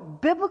of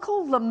what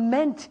biblical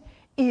lament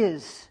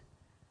is.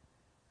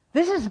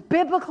 This is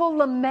biblical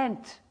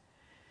lament.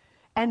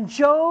 And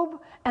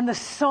Job and the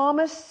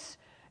psalmists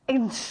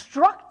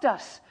instruct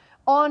us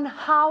on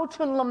how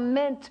to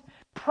lament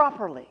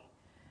properly.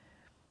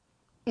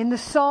 In the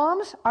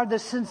Psalms are the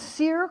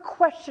sincere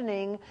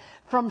questioning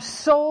from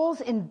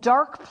souls in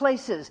dark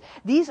places.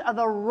 These are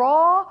the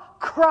raw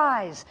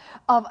cries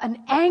of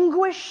an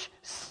anguished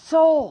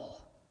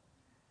soul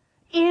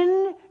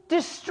in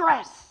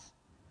distress.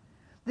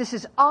 This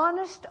is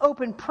honest,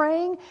 open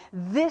praying.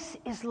 This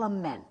is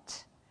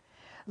lament.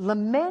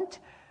 Lament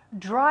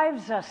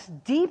drives us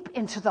deep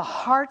into the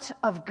heart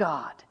of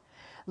God.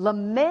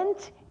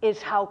 Lament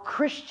is how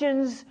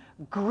Christians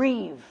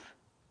grieve.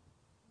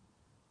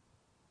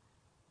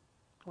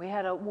 We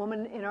had a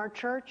woman in our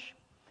church,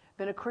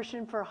 been a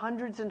Christian for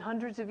hundreds and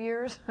hundreds of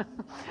years,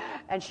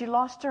 and she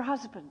lost her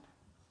husband.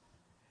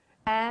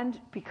 And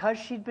because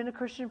she'd been a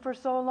Christian for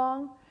so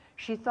long,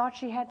 she thought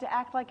she had to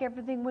act like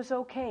everything was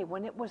okay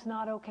when it was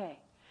not okay.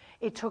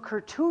 It took her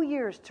 2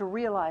 years to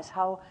realize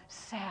how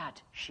sad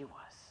she was.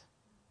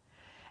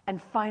 And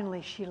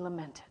finally she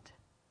lamented.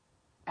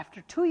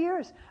 After 2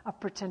 years of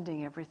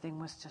pretending everything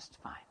was just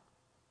fine.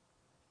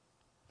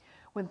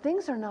 When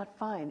things are not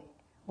fine,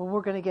 well,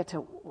 we're going to get to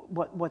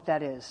what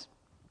that is.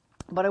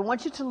 But I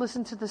want you to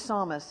listen to the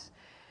psalmist.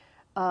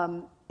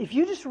 If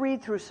you just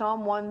read through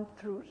Psalm 1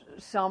 through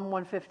Psalm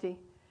 150,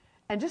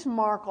 and just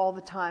mark all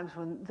the times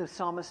when the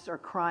psalmists are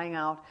crying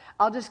out,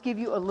 I'll just give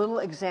you a little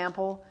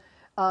example,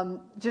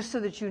 just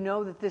so that you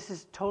know that this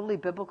is totally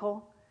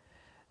biblical.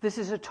 This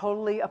is a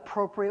totally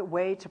appropriate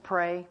way to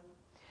pray.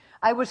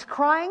 I was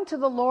crying to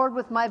the Lord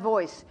with my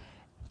voice.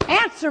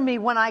 Answer me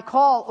when I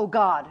call, O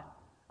God,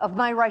 of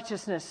my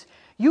righteousness.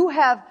 You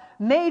have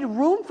made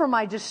room for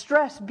my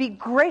distress. Be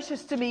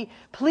gracious to me.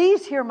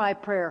 Please hear my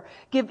prayer.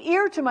 Give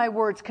ear to my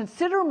words.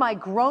 Consider my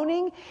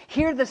groaning.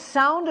 Hear the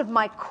sound of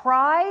my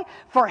cry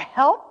for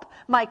help,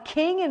 my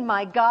King and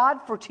my God,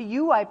 for to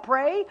you I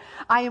pray.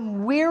 I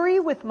am weary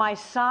with my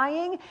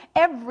sighing.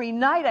 Every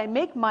night I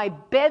make my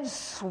bed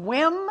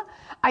swim.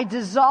 I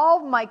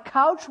dissolve my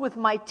couch with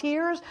my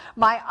tears.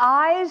 My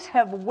eyes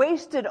have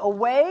wasted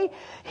away.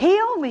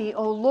 Heal me,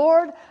 O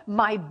Lord.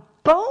 My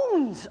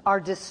bones are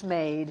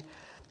dismayed.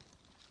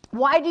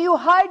 Why do you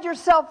hide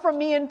yourself from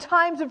me in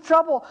times of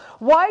trouble?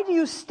 Why do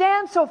you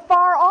stand so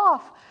far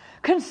off?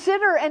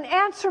 Consider and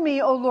answer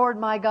me, O Lord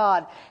my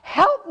God.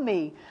 Help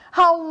me.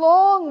 How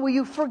long will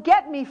you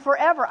forget me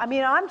forever? I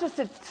mean, I'm just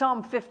at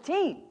Psalm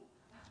 15.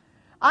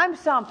 I'm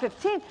Psalm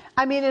 15.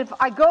 I mean, if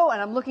I go,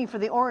 and I'm looking for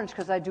the orange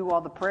because I do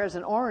all the prayers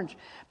in orange.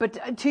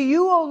 But to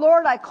you, O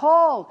Lord, I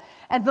called,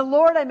 and the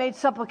Lord I made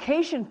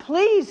supplication.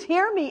 Please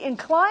hear me.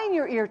 Incline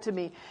your ear to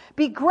me.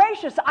 Be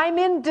gracious. I'm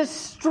in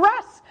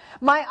distress.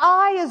 My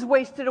eye is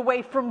wasted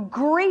away from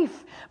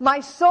grief. My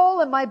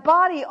soul and my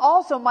body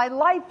also. My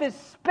life is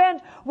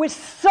spent with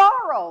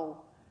sorrow.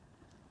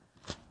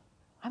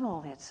 I'm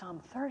only at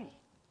Psalm 30.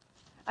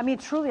 I mean,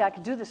 truly, I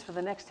could do this for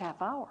the next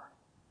half hour.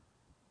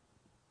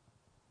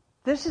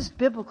 This is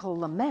biblical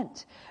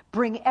lament.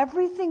 Bring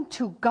everything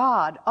to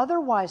God,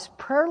 otherwise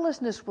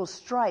prayerlessness will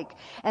strike,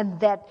 and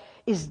that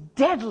is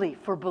deadly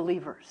for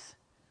believers.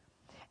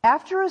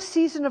 After a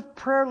season of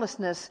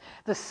prayerlessness,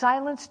 the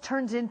silence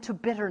turns into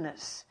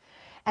bitterness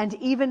and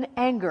even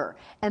anger,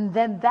 and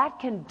then that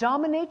can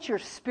dominate your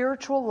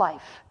spiritual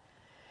life.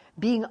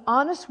 Being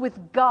honest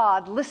with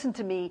God, listen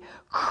to me,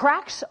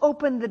 cracks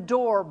open the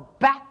door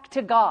back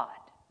to God.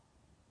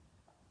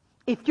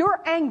 If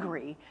you're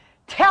angry,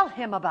 tell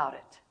him about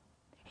it.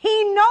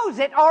 He knows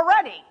it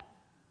already.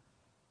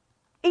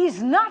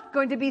 He's not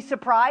going to be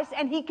surprised,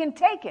 and he can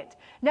take it.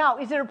 Now,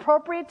 is it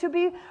appropriate to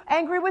be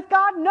angry with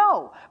God?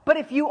 No. But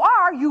if you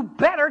are, you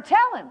better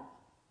tell him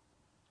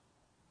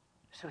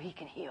so he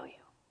can heal you.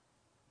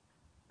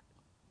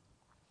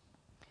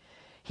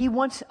 He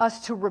wants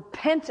us to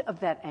repent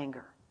of that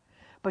anger,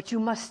 but you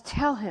must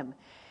tell him.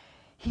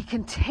 He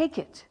can take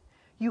it.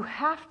 You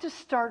have to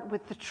start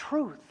with the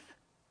truth.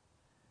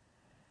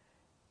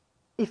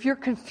 If you're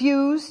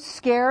confused,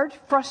 scared,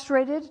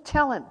 frustrated,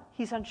 tell him.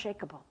 He's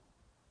unshakable.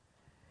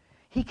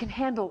 He can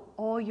handle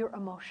all your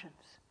emotions.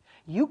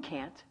 You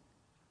can't.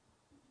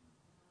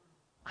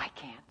 I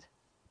can't.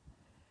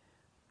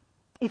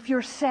 If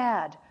you're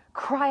sad,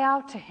 cry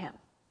out to him.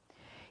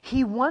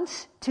 He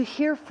wants to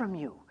hear from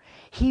you.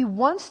 He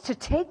wants to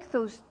take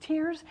those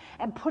tears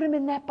and put them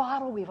in that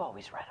bottle we've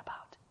always read about.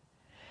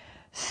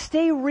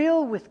 Stay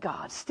real with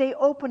God. Stay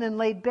open and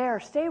laid bare.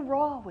 Stay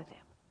raw with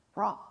Him.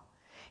 Raw.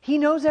 He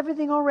knows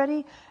everything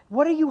already.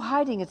 What are you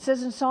hiding? It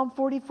says in Psalm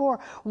 44,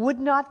 would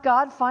not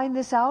God find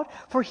this out?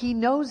 For He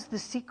knows the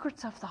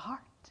secrets of the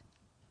heart.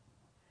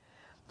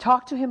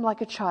 Talk to Him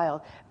like a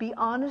child. Be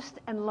honest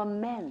and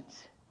lament.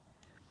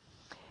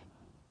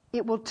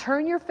 It will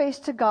turn your face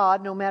to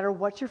God no matter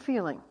what you're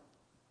feeling.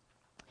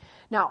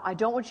 Now, I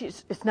don't want you,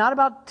 it's not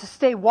about to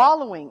stay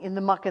wallowing in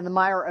the muck and the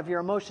mire of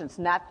your emotions.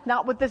 That's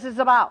not what this is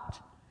about.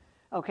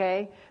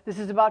 Okay? This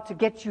is about to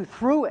get you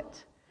through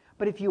it.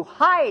 But if you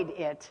hide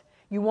it,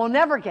 you will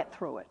never get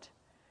through it.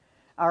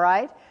 All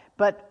right?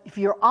 But if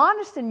you're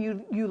honest and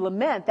you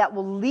lament, that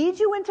will lead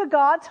you into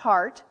God's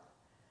heart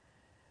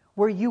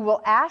where you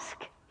will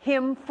ask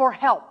Him for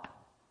help.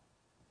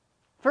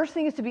 First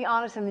thing is to be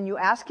honest, and then you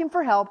ask Him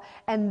for help,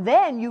 and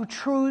then you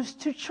choose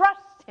to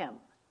trust Him.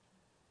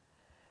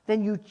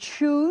 Then you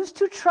choose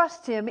to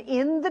trust Him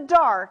in the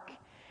dark.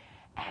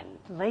 And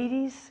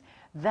ladies,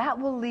 that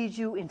will lead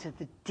you into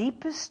the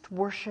deepest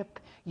worship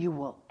you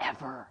will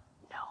ever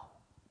know.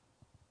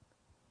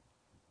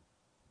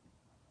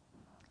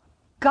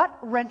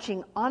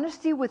 Gut-wrenching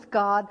honesty with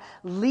God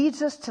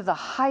leads us to the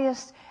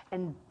highest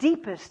and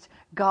deepest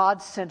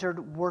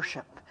God-centered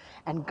worship.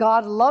 And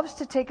God loves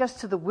to take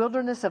us to the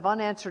wilderness of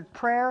unanswered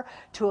prayer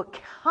to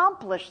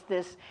accomplish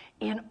this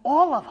in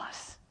all of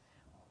us.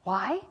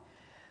 Why?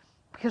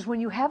 Because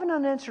when you have an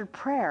unanswered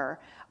prayer,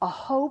 a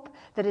hope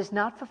that is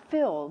not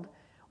fulfilled,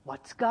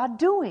 what's God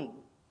doing?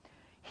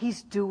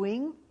 He's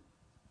doing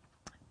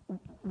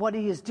what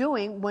He is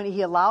doing when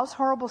He allows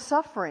horrible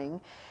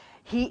suffering.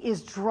 He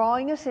is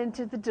drawing us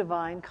into the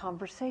divine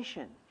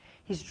conversation.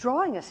 He's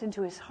drawing us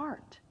into His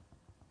heart.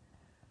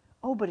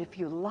 Oh, but if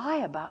you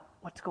lie about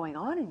what's going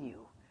on in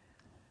you,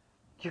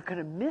 you're going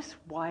to miss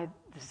why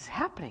this is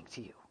happening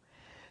to you.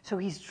 So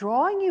He's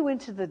drawing you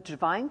into the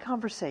divine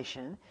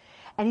conversation.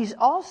 And He's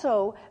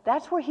also,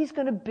 that's where He's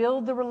going to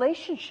build the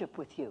relationship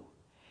with you.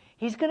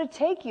 He's going to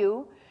take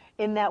you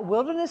in that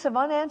wilderness of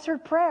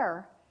unanswered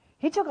prayer.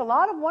 He took a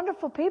lot of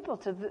wonderful people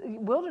to the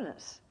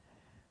wilderness.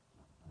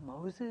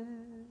 Moses,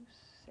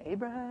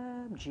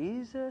 Abraham,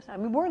 Jesus. I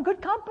mean, we're in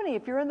good company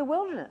if you're in the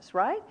wilderness,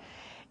 right?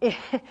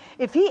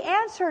 If He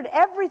answered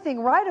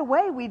everything right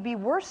away, we'd be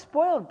worse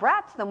spoiled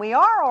brats than we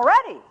are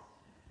already.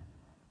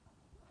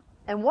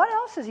 And what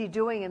else is He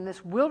doing in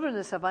this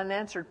wilderness of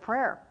unanswered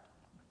prayer?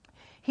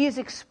 He is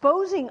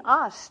exposing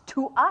us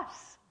to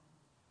us.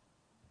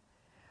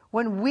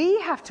 When we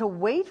have to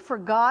wait for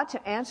God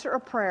to answer a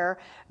prayer,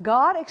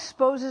 God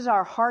exposes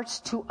our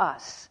hearts to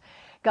us.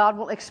 God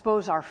will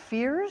expose our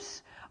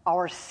fears,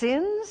 our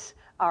sins,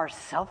 our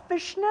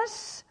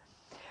selfishness.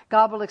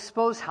 God will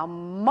expose how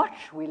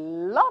much we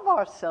love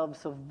ourselves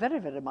so very,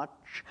 very much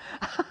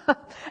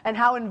and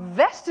how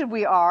invested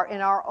we are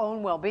in our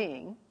own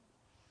well-being.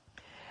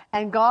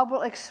 And God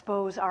will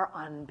expose our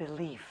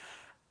unbelief.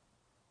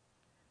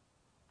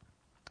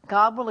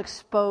 God will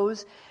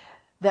expose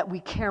that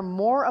we care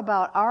more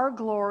about our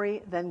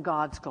glory than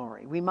God's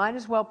glory. We might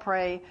as well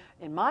pray,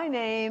 in my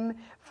name,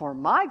 for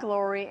my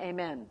glory,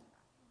 amen.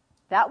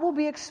 That will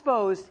be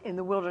exposed in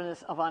the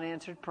wilderness of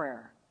unanswered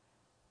prayer.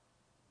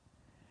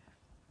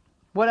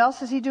 What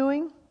else is He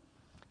doing?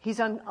 He's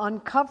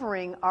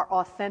uncovering our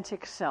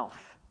authentic self.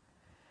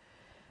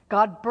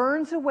 God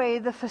burns away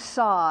the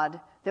facade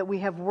that we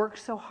have worked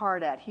so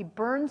hard at. He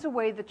burns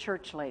away the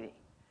church lady.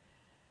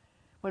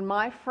 When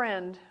my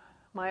friend,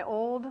 my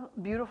old,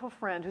 beautiful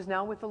friend, who's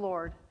now with the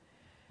Lord,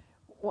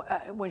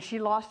 when she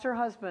lost her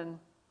husband,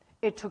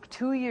 it took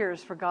 2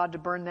 years for God to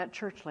burn that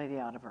church lady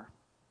out of her.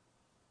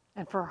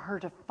 And for her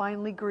to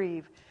finally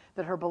grieve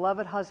that her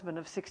beloved husband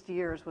of 60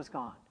 years was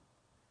gone.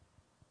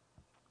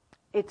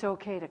 It's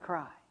okay to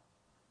cry.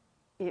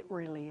 It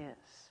really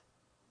is.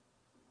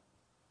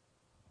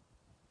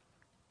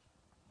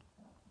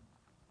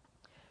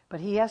 But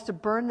He has to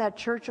burn that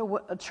church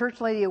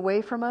lady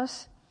away from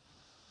us.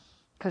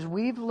 Because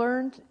we've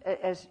learned,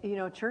 as you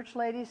know, church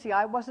ladies, see,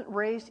 I wasn't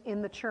raised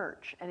in the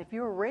church. And if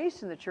you were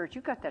raised in the church,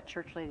 you got that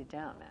church lady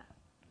down, man.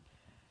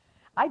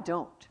 I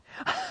don't.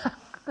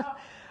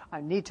 I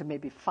need to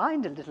maybe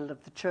find a little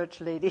of the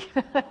church lady.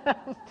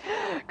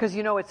 Because,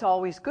 you know, it's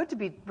always good to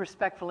be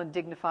respectful and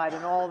dignified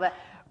and all that.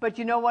 But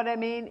you know what I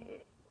mean?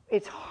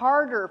 It's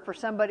harder for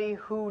somebody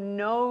who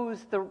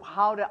knows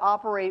how to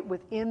operate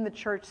within the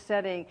church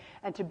setting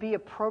and to be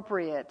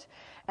appropriate.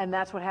 And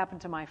that's what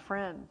happened to my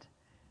friend.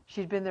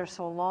 She'd been there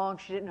so long,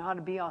 she didn't know how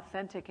to be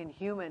authentic and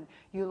human.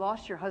 You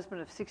lost your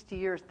husband of 60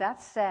 years.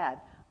 That's sad.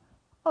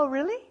 Oh,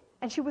 really?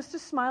 And she was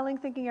just smiling,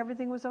 thinking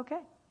everything was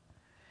okay.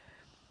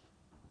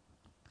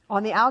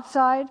 On the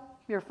outside,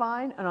 you're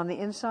fine, and on the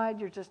inside,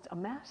 you're just a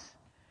mess.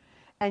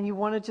 And you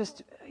want to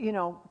just,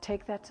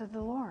 take that to the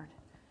Lord.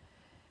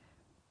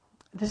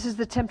 This is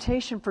the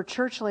temptation for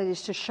church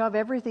ladies, to shove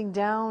everything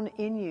down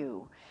in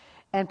you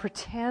and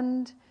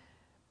pretend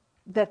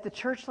that the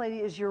church lady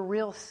is your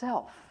real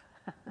self.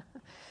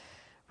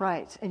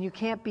 Right. And you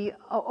can't be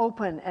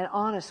open and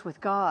honest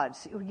with God.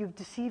 You've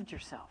deceived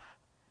yourself.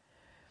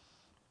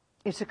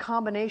 It's a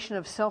combination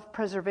of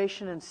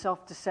self-preservation and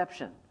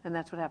self-deception. And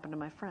that's what happened to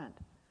my friend.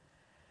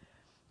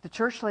 The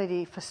church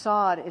lady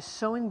facade is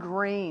so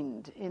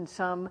ingrained in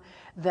some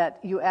that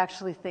you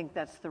actually think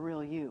that's the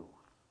real you.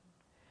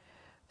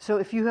 So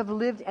if you have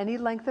lived any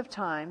length of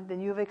time, then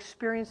you have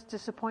experienced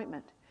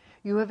disappointment.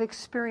 You have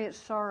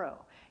experienced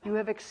sorrow. You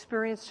have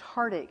experienced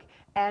heartache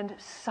and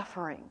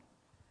suffering.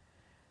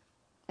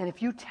 And if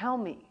you tell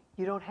me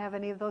you don't have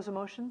any of those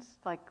emotions,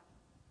 like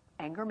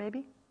anger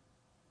maybe,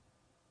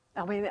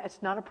 I mean,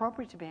 it's not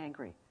appropriate to be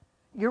angry.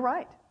 You're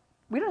right.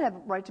 We don't have a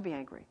right to be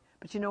angry.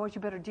 But you know what?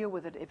 You better deal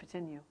with it if it's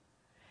in you.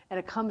 And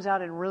it comes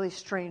out in really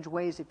strange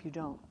ways if you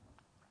don't.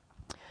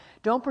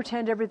 Don't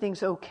pretend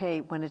everything's okay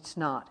when it's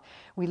not.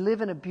 We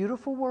live in a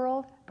beautiful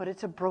world, but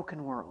it's a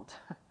broken world.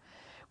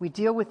 We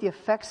deal with the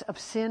effects of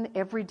sin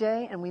every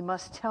day, and we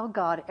must tell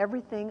God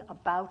everything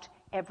about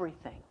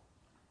everything.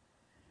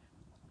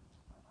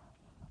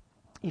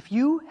 If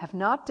you have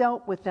not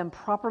dealt with them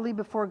properly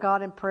before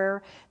God in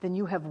prayer, then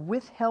you have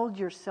withheld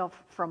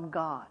yourself from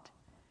God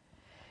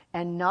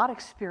and not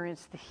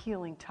experienced the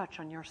healing touch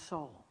on your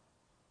soul.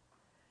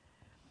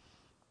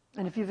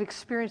 And if you've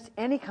experienced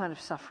any kind of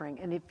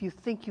suffering, and if you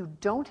think you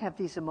don't have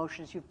these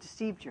emotions, you've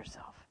deceived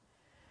yourself.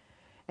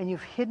 And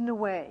you've hidden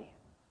away.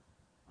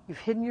 You've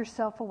hidden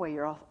yourself away,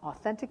 your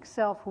authentic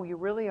self, who you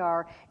really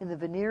are, in the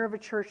veneer of a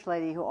church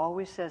lady who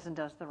always says and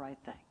does the right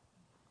thing.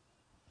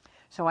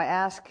 So I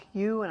ask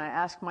you and I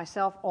ask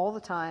myself all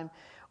the time,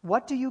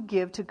 what do you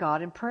give to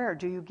God in prayer?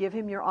 Do you give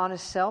him your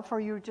honest self, or are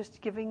you just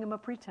giving him a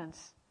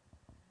pretense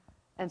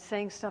and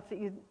saying stuff that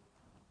you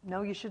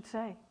know you should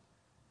say?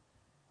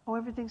 Oh,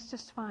 everything's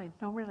just fine.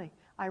 No, really.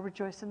 I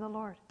rejoice in the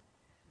Lord.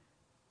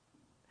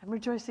 I'm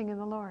rejoicing in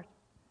the Lord.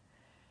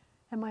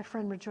 And my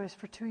friend rejoiced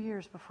for 2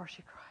 years before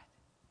she cried.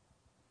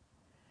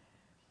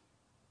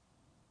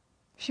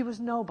 She was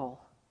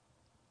noble,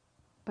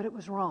 but it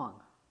was wrong.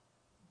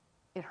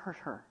 It hurt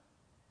her.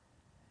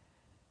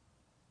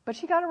 But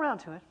she got around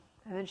to it,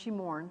 and then she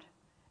mourned,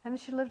 and then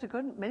she lived a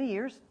good many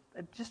years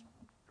just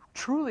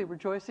truly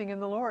rejoicing in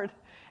the Lord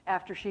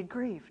after she'd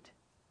grieved.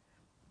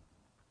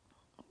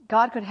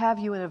 God could have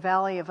you in a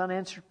valley of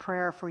unanswered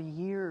prayer for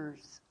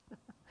years.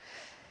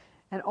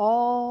 And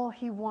all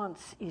he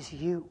wants is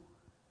you.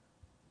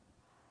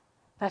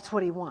 That's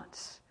what he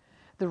wants.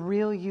 The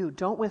real you.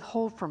 Don't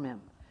withhold from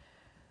him.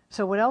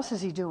 So what else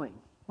is he doing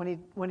when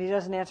he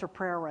doesn't answer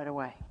prayer right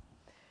away?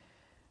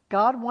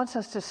 God wants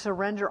us to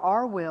surrender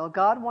our will.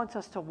 God wants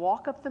us to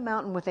walk up the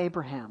mountain with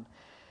Abraham.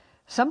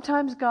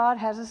 Sometimes God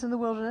has us in the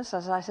wilderness,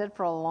 as I said,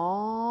 for a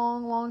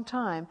long, long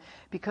time,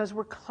 because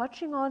we're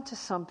clutching onto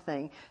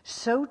something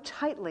so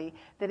tightly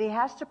that he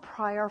has to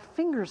pry our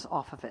fingers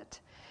off of it.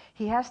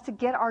 He has to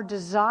get our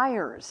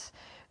desires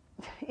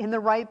in the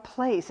right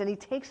place, and he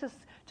takes us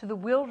to the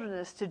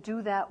wilderness to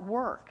do that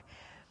work.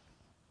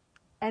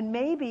 And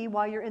maybe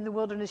while you're in the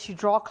wilderness, you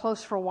draw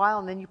close for a while,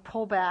 and then you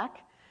pull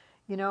back,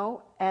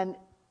 and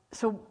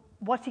so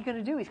what's he going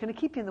to do? He's going to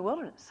keep you in the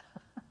wilderness.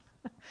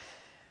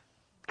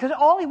 Because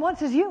all he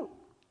wants is you.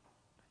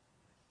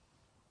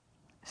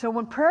 So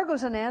when prayer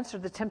goes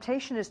unanswered, the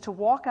temptation is to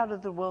walk out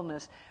of the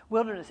wilderness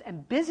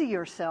and busy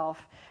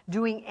yourself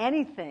doing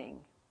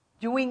anything,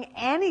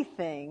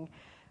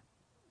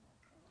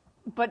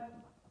 but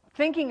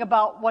thinking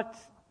about what's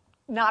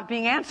not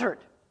being answered,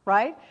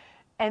 right?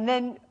 And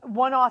then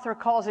one author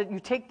calls it, you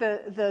take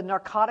the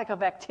narcotic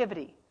of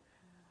activity.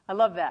 I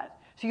love that.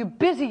 So you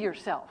busy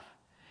yourself.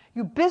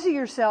 You busy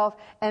yourself,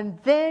 and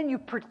then you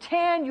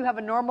pretend you have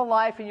a normal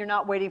life and you're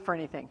not waiting for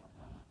anything.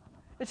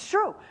 It's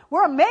true.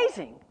 We're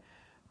amazing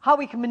how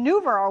we can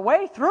maneuver our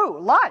way through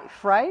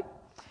life, right?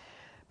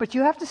 But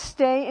you have to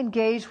stay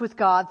engaged with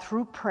God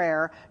through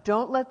prayer.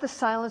 Don't let the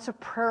silence of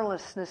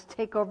prayerlessness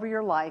take over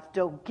your life.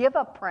 Don't give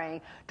up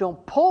praying.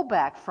 Don't pull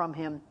back from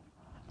him.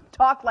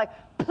 Talk like,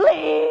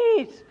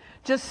 please!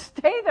 Just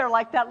stay there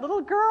like that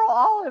little girl,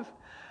 Olive.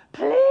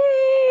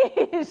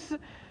 Please!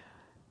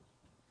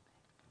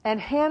 And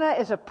Hannah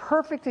is a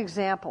perfect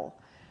example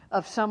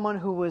of someone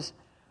who was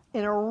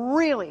in a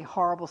really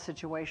horrible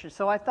situation.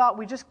 So I thought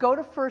we'd just go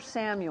to 1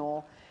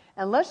 Samuel,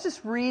 and let's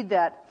just read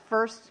that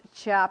first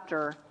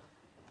chapter.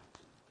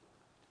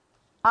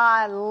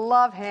 I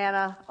love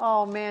Hannah.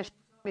 Oh, man, she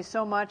taught me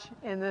so much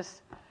in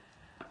this.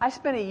 I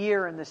spent a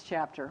year in this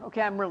chapter.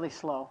 Okay, I'm really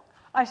slow.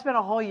 I spent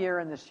a whole year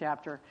in this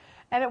chapter.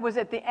 And it was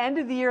at the end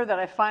of the year that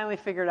I finally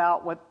figured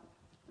out what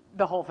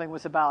the whole thing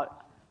was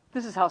about.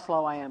 This is how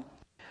slow I am.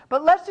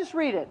 But let's just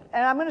read it.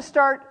 And I'm going to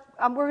start,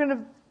 we're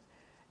going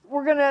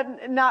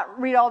to not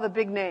read all the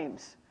big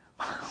names.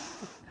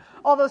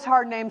 All those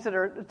hard names that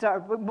are,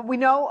 we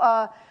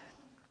know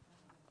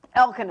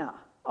Elkanah.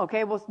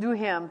 Okay, we'll do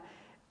him.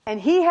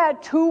 And he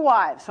had 2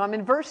 wives. So I'm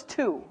in verse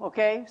 2,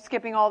 okay,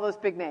 skipping all those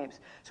big names.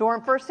 So we're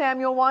in 1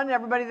 Samuel 1.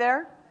 Everybody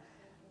there?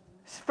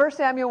 1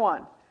 Samuel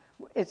 1.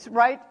 It's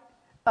right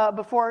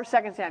before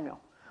 2 Samuel.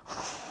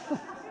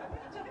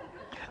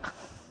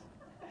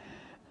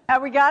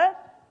 Have we got it?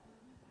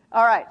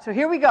 All right, so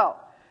here we go.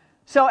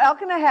 So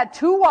Elkanah had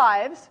 2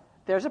 wives.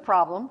 There's a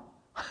problem.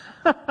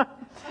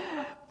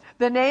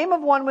 The name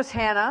of one was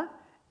Hannah,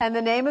 and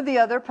the name of the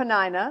other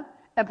Peninnah.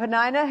 And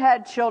Peninnah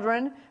had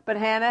children, but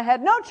Hannah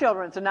had no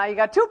children. So now you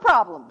got 2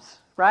 problems,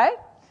 right?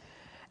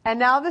 And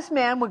now this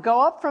man would go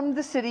up from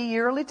the city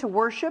yearly to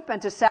worship and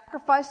to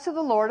sacrifice to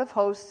the Lord of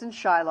hosts in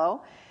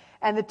Shiloh.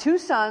 And the 2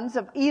 sons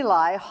of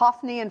Eli,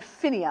 Hophni and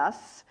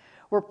Phinehas,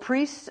 were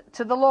priests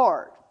to the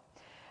Lord.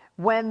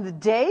 When the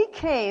day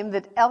came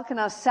that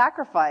Elkanah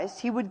sacrificed,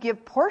 he would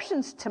give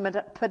portions to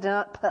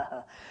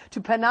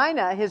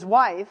Peninnah, his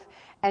wife,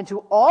 and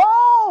to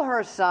all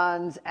her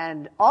sons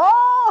and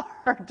all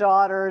her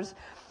daughters.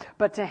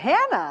 But to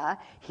Hannah,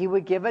 he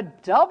would give a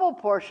double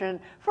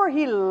portion, for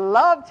he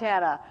loved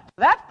Hannah.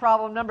 That's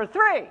problem number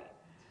 3,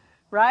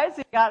 right? So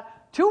you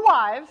got 2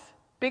 wives,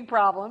 big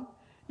problem.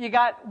 You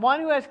got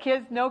one who has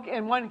kids,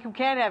 and one who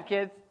can't have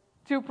kids,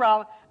 2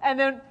 problems. And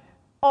then,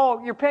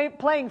 you're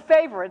playing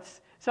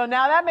favorites. So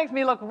now that makes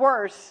me look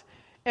worse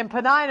in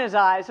Peninnah's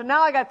eyes. So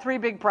now I got 3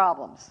 big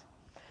problems.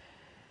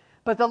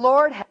 But the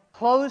Lord had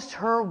closed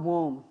her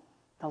womb.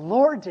 The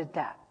Lord did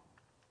that.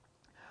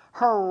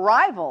 Her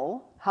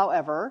rival,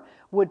 however,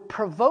 would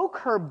provoke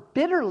her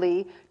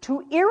bitterly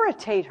to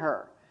irritate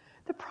her.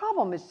 The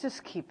problem is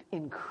just keep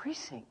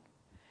increasing.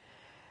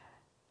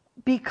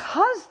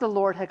 Because the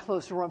Lord had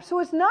closed her womb. So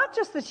it's not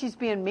just that she's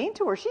being mean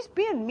to her. She's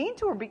being mean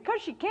to her because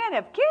she can't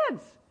have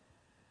kids.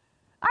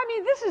 I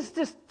mean, this is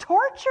just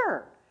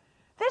torture.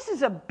 This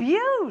is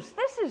abuse.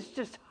 This is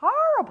just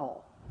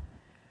horrible.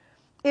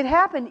 It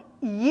happened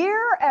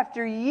year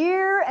after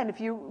year, and if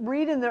you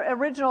read in the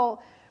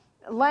original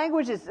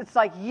language, it's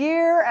like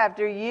year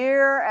after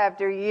year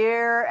after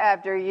year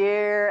after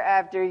year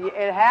after year.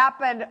 It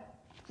happened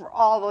for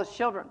all those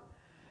children.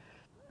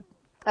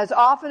 As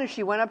often as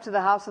she went up to the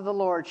house of the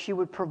Lord, she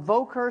would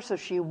provoke her, so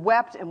she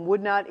wept and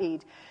would not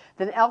eat.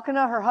 Then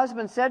Elkanah, her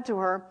husband, said to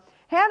her,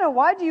 Hannah,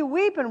 why do you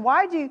weep, and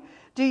why do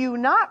you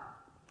not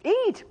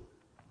eat?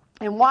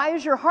 And why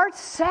is your heart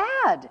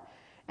sad?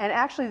 And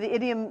actually the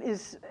idiom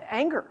is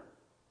anger.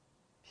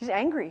 She's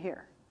angry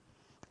here.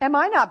 Am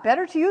I not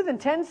better to you than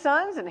 10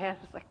 sons? And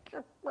Hannah's like,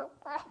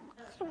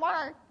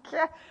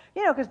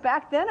 because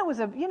back then it was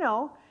if you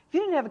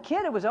didn't have a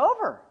kid, it was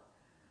over,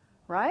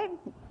 right?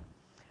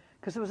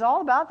 Because it was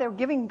all about they were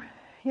giving,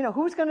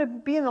 who's going to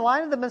be in the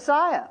line of the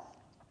Messiah.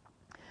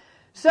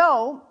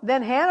 So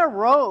then Hannah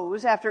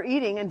rose after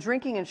eating and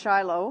drinking in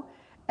Shiloh.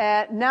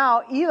 And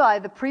now Eli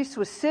the priest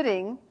was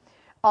sitting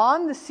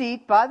on the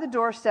seat by the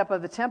doorstep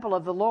of the temple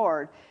of the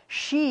Lord.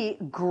 She,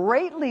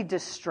 greatly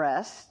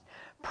distressed,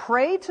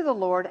 prayed to the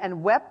Lord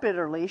and wept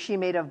bitterly. She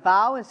made a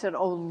vow and said,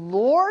 O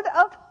Lord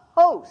of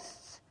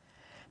hosts.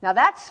 Now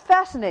that's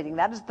fascinating.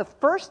 That is the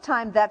first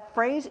time that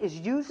phrase is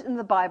used in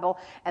the Bible,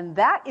 and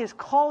that is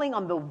calling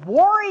on the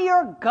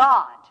warrior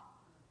God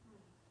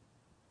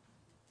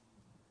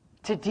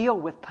to deal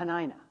with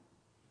Peninnah.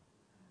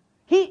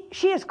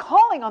 She is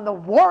calling on the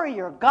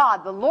warrior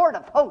God, the Lord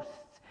of hosts,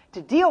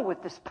 to deal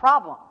with this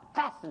problem.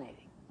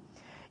 Fascinating.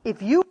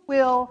 If you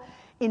will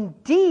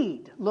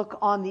indeed look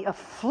on the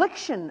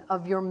affliction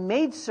of your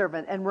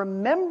maidservant and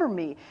remember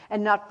me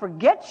and not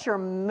forget your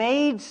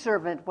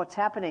maidservant, what's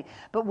happening,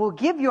 but will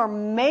give your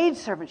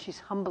maidservant, she's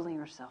humbling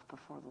herself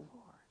before the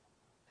Lord,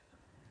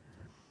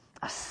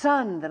 a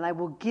son that I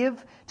will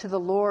give to the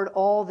Lord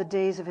all the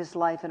days of his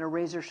life, and a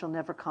razor shall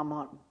never come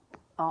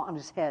on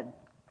his head.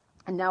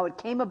 And now it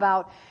came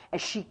about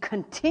as she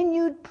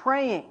continued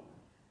praying.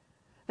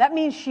 That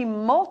means she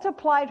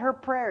multiplied her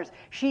prayers.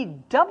 She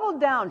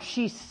doubled down.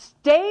 She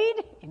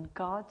stayed in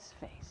God's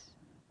face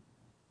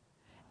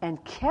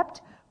and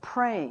kept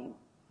praying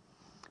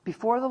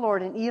before the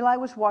Lord. And Eli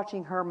was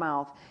watching her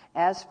mouth.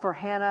 As for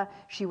Hannah,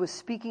 she was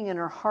speaking in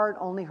her heart.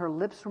 Only her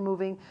lips were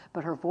moving,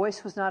 but her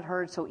voice was not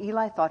heard. So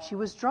Eli thought she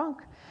was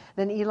drunk.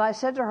 Then Eli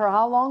said to her,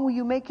 How long will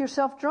you make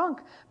yourself drunk?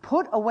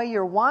 Put away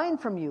your wine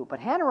from you. But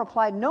Hannah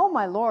replied, No,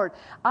 my Lord,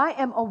 I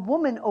am a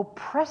woman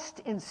oppressed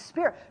in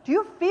spirit. Do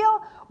you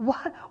feel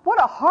what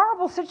a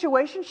horrible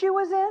situation she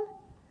was in?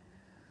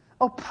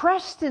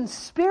 Oppressed in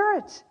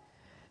spirit.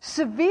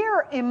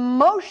 Severe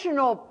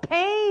emotional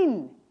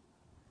pain.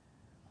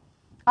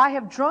 I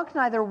have drunk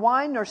neither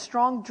wine nor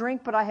strong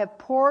drink, but I have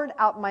poured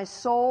out my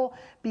soul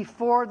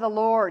before the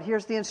Lord.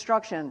 Here's the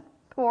instruction.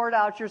 Poured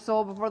out your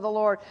soul before the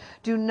Lord.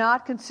 Do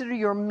not consider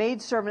your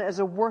maidservant as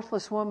a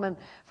worthless woman,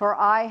 for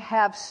I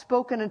have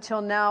spoken until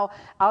now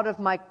out of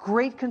my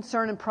great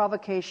concern and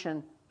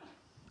provocation.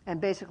 And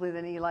basically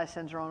then Eli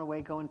sends her on her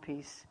way, go in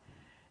peace.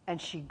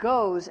 And she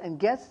goes and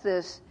gets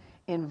this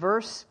in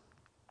verse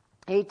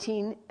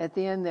 18 at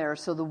the end there.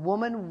 So the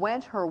woman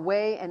went her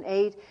way and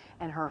ate,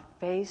 and her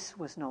face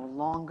was no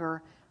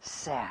longer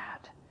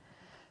sad.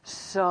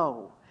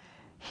 So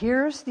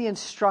here's the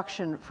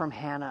instruction from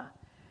Hannah.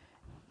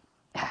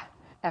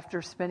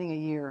 After spending a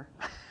year.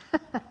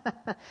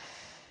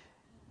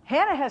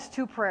 Hannah has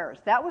 2 prayers.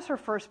 That was her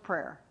first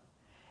prayer.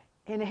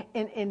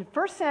 In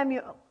 1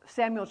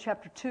 Samuel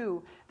chapter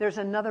 2, there's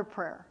another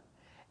prayer.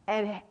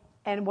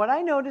 And what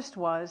I noticed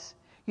was,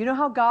 you know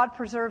how God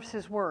preserves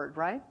his word,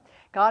 right?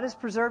 God has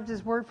preserved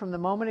His word from the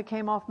moment it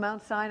came off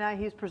Mount Sinai.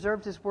 He's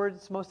preserved His word.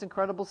 It's the most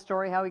incredible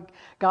story, how He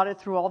got it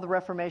through all the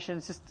Reformation.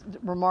 It's just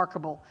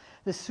remarkable,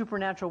 this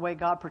supernatural way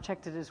God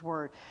protected His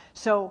word.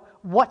 So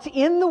what's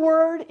in the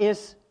word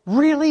is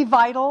really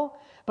vital,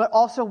 but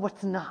also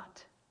what's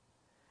not.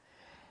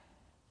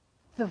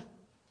 The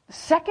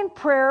second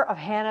prayer of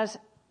Hannah's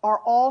are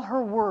all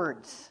her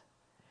words.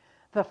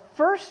 The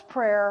first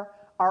prayer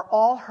are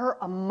all her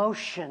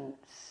emotions.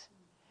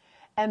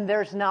 And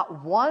there's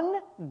not one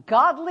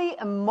godly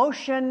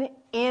emotion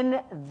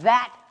in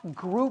that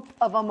group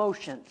of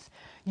emotions.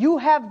 You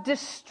have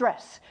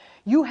distress.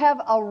 You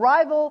have a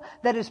rival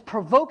that is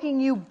provoking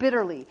you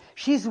bitterly.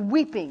 She's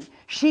weeping.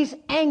 She's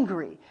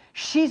angry.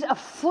 She's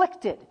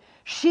afflicted.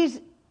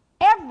 She's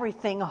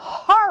everything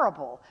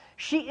horrible.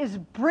 She is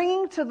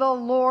bringing to the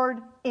Lord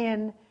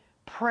in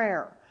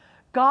prayer.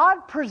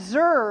 God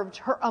preserved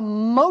her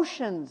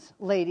emotions,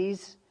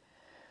 ladies.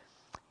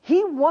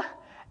 And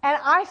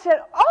I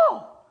said,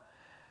 oh,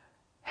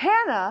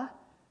 Hannah,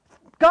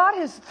 God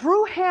has,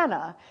 through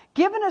Hannah,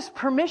 given us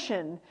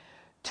permission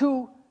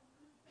to,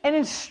 and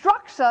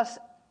instructs us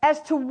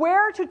as to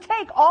where to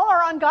take all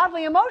our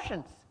ungodly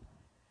emotions.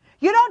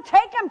 You don't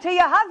take them to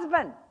your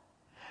husband.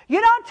 You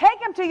don't take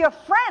them to your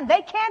friend.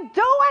 They can't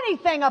do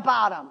anything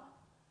about them.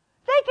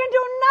 They can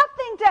do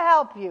nothing to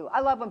help you.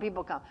 I love when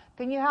people come.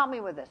 Can you help me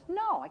with this?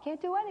 No, I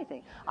can't do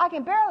anything. I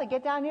can barely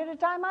get down here to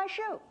tie my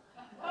shoe.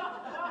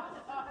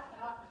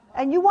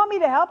 And you want me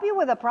to help you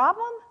with a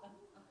problem?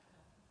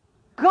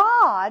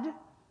 God,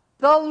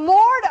 the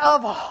Lord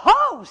of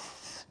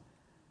hosts,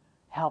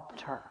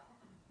 helped her.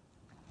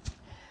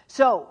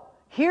 So,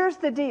 here's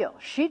the deal.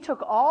 She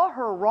took all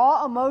her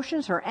raw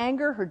emotions, her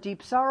anger, her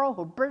deep sorrow,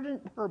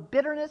 her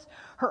bitterness,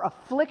 her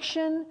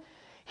affliction.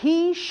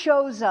 He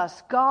shows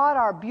us, God,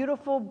 our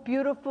beautiful,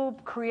 beautiful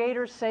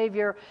Creator,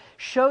 Savior,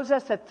 shows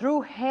us that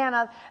through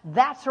Hannah,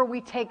 that's where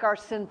we take our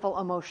sinful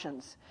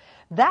emotions.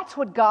 That's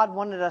what God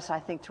wanted us, I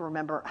think, to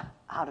remember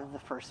out of the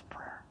first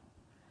prayer.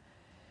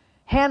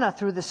 Hannah,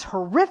 through this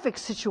horrific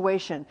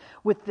situation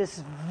with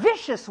this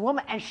vicious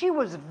woman, and she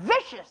was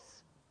vicious.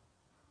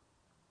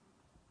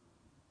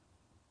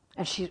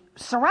 And she's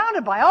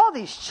surrounded by all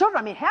these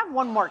children. I mean, have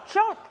one more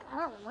child.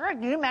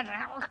 Can you imagine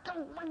how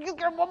you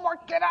get one more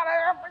kid out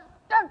of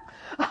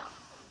here?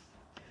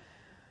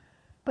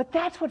 But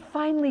that's what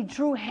finally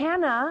drew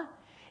Hannah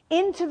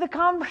into the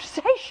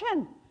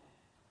conversation.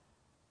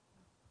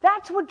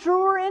 That's what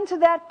drew her into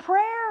that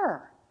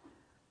prayer.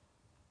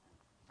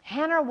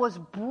 Hannah was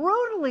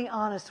brutally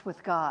honest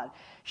with God.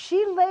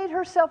 She laid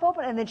herself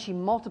open, and then she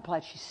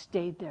multiplied. She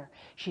stayed there.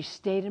 She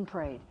stayed and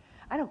prayed.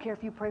 I don't care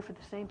if you pray for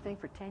the same thing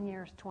for 10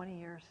 years, 20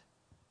 years.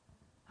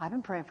 I've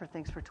been praying for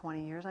things for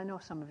 20 years. I know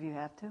some of you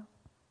have too.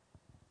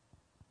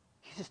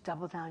 You just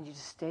double down. You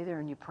just stay there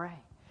and you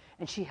pray.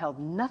 And she held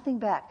nothing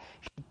back.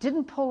 She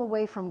didn't pull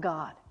away from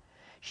God.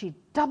 She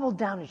doubled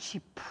down and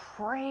she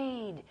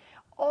prayed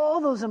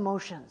all those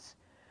emotions.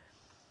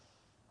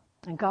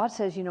 And God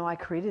says, you know, I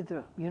created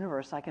the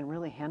universe. I can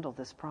really handle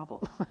this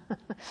problem.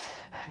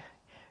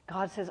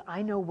 God says,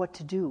 I know what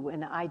to do,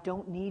 and I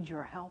don't need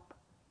your help.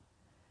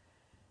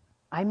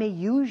 I may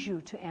use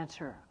you to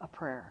answer a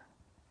prayer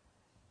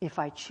if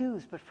I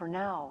choose, but for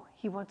now,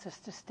 He wants us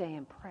to stay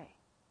and pray.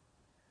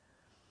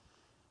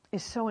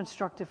 It's so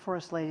instructive for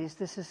us, ladies.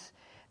 This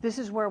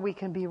is where we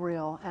can be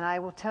real. And I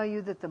will tell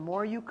you that the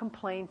more you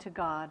complain to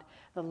God,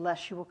 the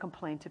less you will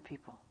complain to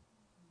people.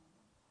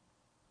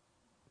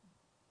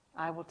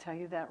 I will tell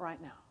you that right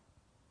now.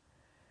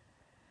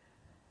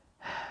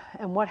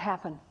 And what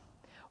happened?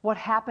 What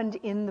happened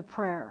in the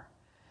prayer?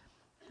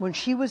 When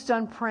she was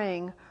done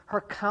praying,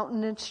 her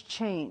countenance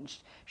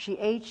changed. She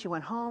ate, she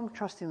went home,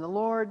 trusting the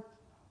Lord.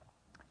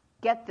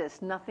 Get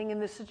this, nothing in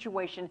this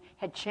situation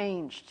had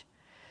changed.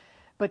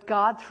 But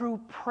God,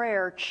 through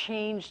prayer,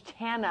 changed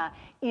Hannah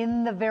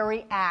in the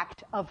very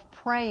act of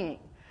praying.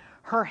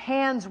 Her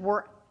hands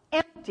were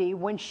empty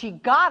when she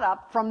got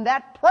up from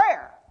that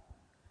prayer.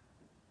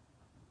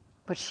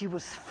 But she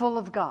was full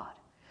of God,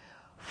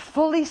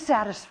 fully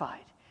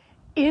satisfied,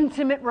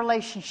 intimate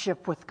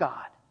relationship with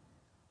God.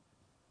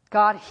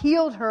 God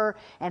healed her,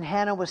 and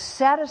Hannah was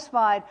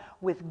satisfied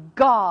with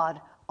God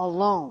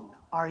alone.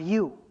 Are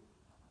you?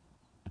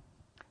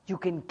 You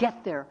can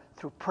get there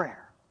through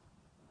prayer.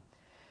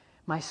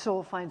 My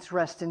soul finds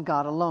rest in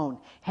God alone.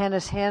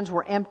 Hannah's hands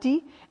were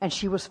empty, and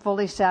she was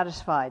fully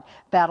satisfied.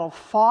 Battle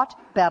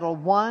fought, battle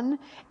won,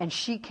 and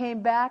she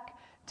came back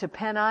to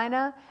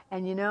Peninnah,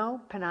 and you know,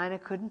 Peninnah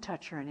couldn't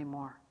touch her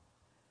anymore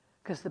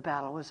because the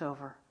battle was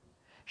over.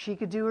 She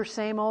could do her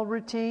same old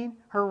routine,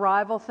 her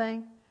rival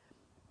thing.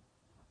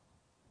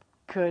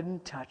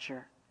 Couldn't touch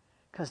her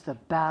because the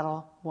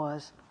battle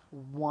was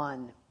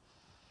won.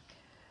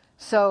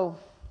 So,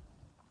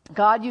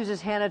 God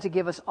uses Hannah to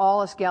give us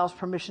all, us gals,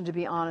 permission to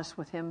be honest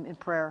with Him in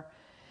prayer.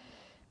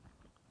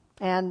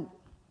 And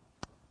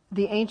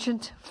the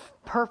ancient,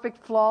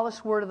 perfect,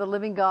 flawless Word of the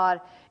living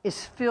God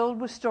is filled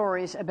with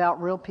stories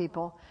about real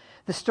people.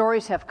 The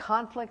stories have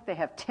conflict, they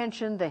have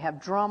tension, they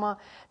have drama,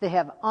 they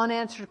have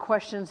unanswered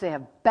questions, they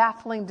have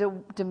baffling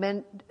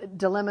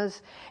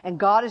dilemmas, and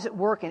God is at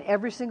work in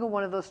every single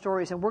one of those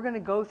stories. And we're going to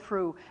go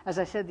through, as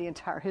I said, the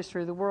entire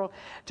history of the world.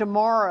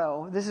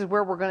 Tomorrow, this is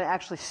where we're going to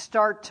actually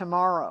start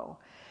tomorrow.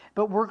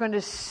 But we're going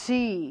to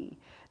see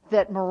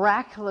that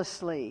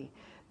miraculously,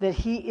 that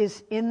He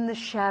is in the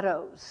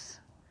shadows.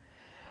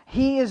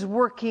 He is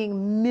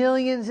working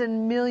millions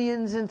and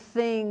millions of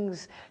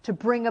things to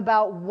bring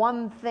about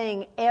one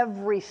thing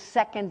every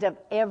second of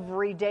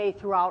every day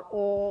throughout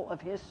all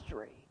of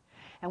history.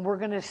 And we're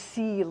going to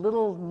see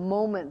little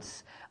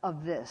moments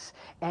of this.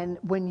 And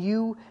when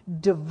you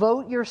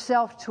devote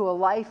yourself to a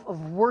life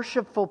of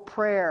worshipful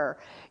prayer,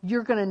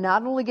 you're going to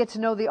not only get to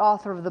know the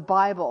author of the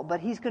Bible, but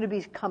He's going to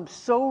become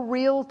so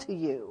real to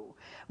you,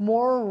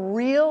 more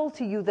real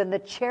to you than the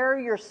chair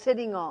you're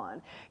sitting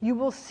on. You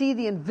will see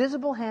the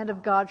invisible hand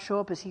of God show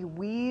up as He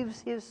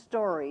weaves His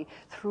story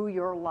through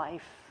your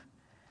life.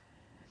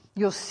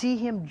 You'll see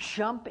Him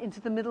jump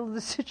into the middle of the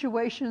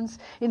situations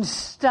in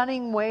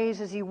stunning ways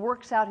as He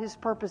works out His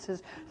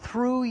purposes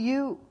through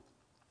you.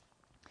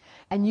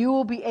 And you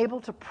will be able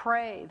to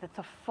pray that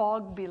the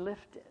fog be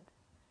lifted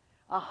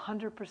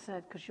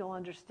 100%, because you'll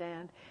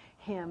understand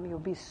Him. You'll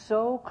be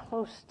so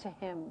close to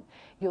Him,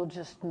 you'll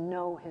just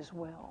know His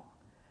will.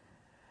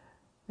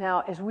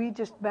 Now, as we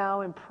just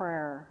bow in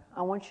prayer,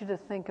 I want you to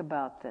think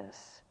about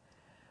this.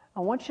 I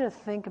want you to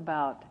think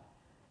about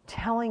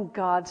telling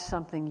God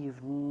something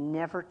you've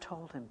never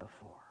told Him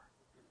before.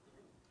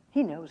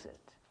 He knows it,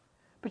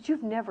 but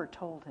you've never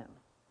told Him.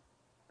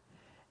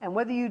 And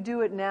whether you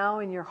do it now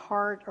in your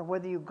heart or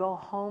whether you go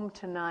home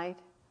tonight,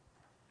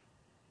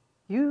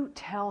 you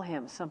tell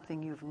Him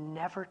something you've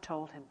never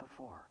told Him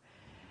before.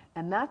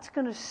 And that's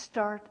going to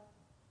start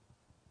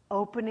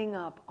opening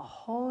up a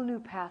whole new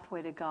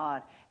pathway to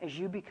God as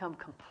you become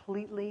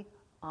completely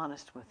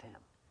honest with Him.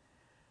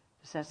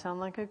 Does that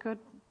sound like a good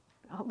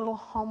little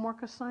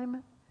homework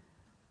assignment?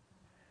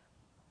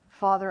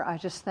 Father, I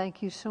just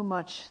thank You so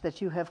much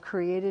that You have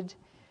created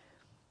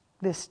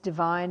this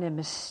divine and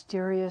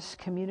mysterious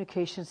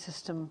communication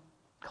system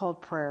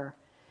called prayer,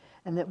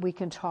 and that we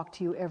can talk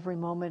to You every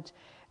moment,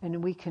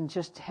 and we can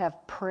just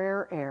have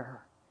prayer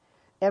air.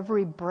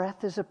 Every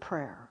breath is a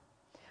prayer.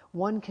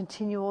 One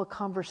continual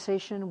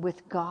conversation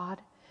with God,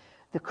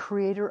 the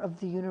creator of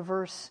the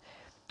universe,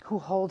 who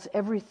holds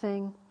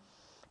everything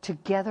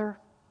together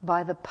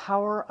by the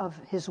power of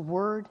His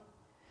word,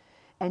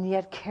 and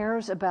yet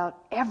cares about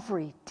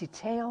every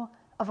detail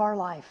of our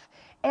life,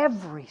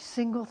 every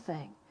single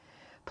thing.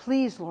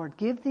 Please, Lord,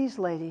 give these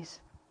ladies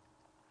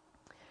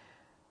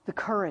the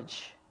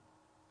courage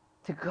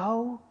to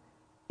go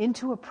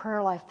into a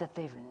prayer life that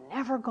they've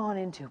never gone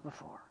into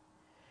before.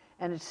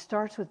 And it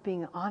starts with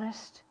being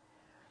honest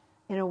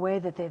in a way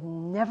that they've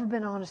never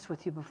been honest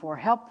with You before.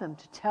 Help them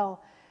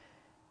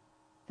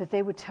that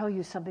they would tell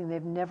You something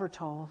they've never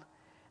told,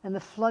 and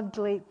the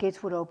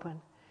floodgates would open.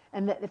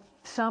 And that if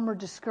some are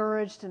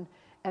discouraged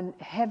and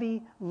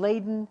heavy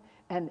laden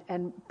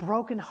and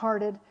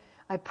brokenhearted,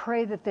 I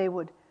pray that they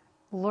would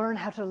learn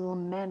how to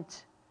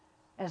lament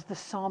as the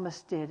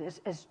psalmist did,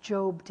 as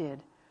Job did,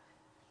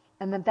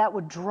 and that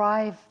would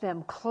drive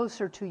them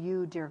closer to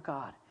You, dear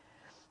God,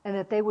 and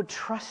that they would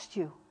trust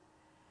You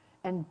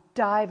and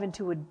dive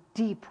into a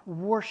deep,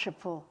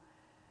 worshipful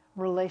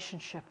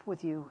relationship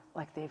with You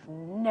like they've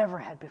never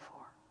had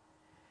before.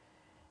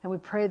 And we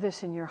pray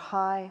this in Your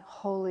high,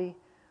 holy,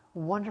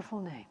 wonderful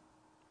name.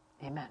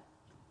 Amen.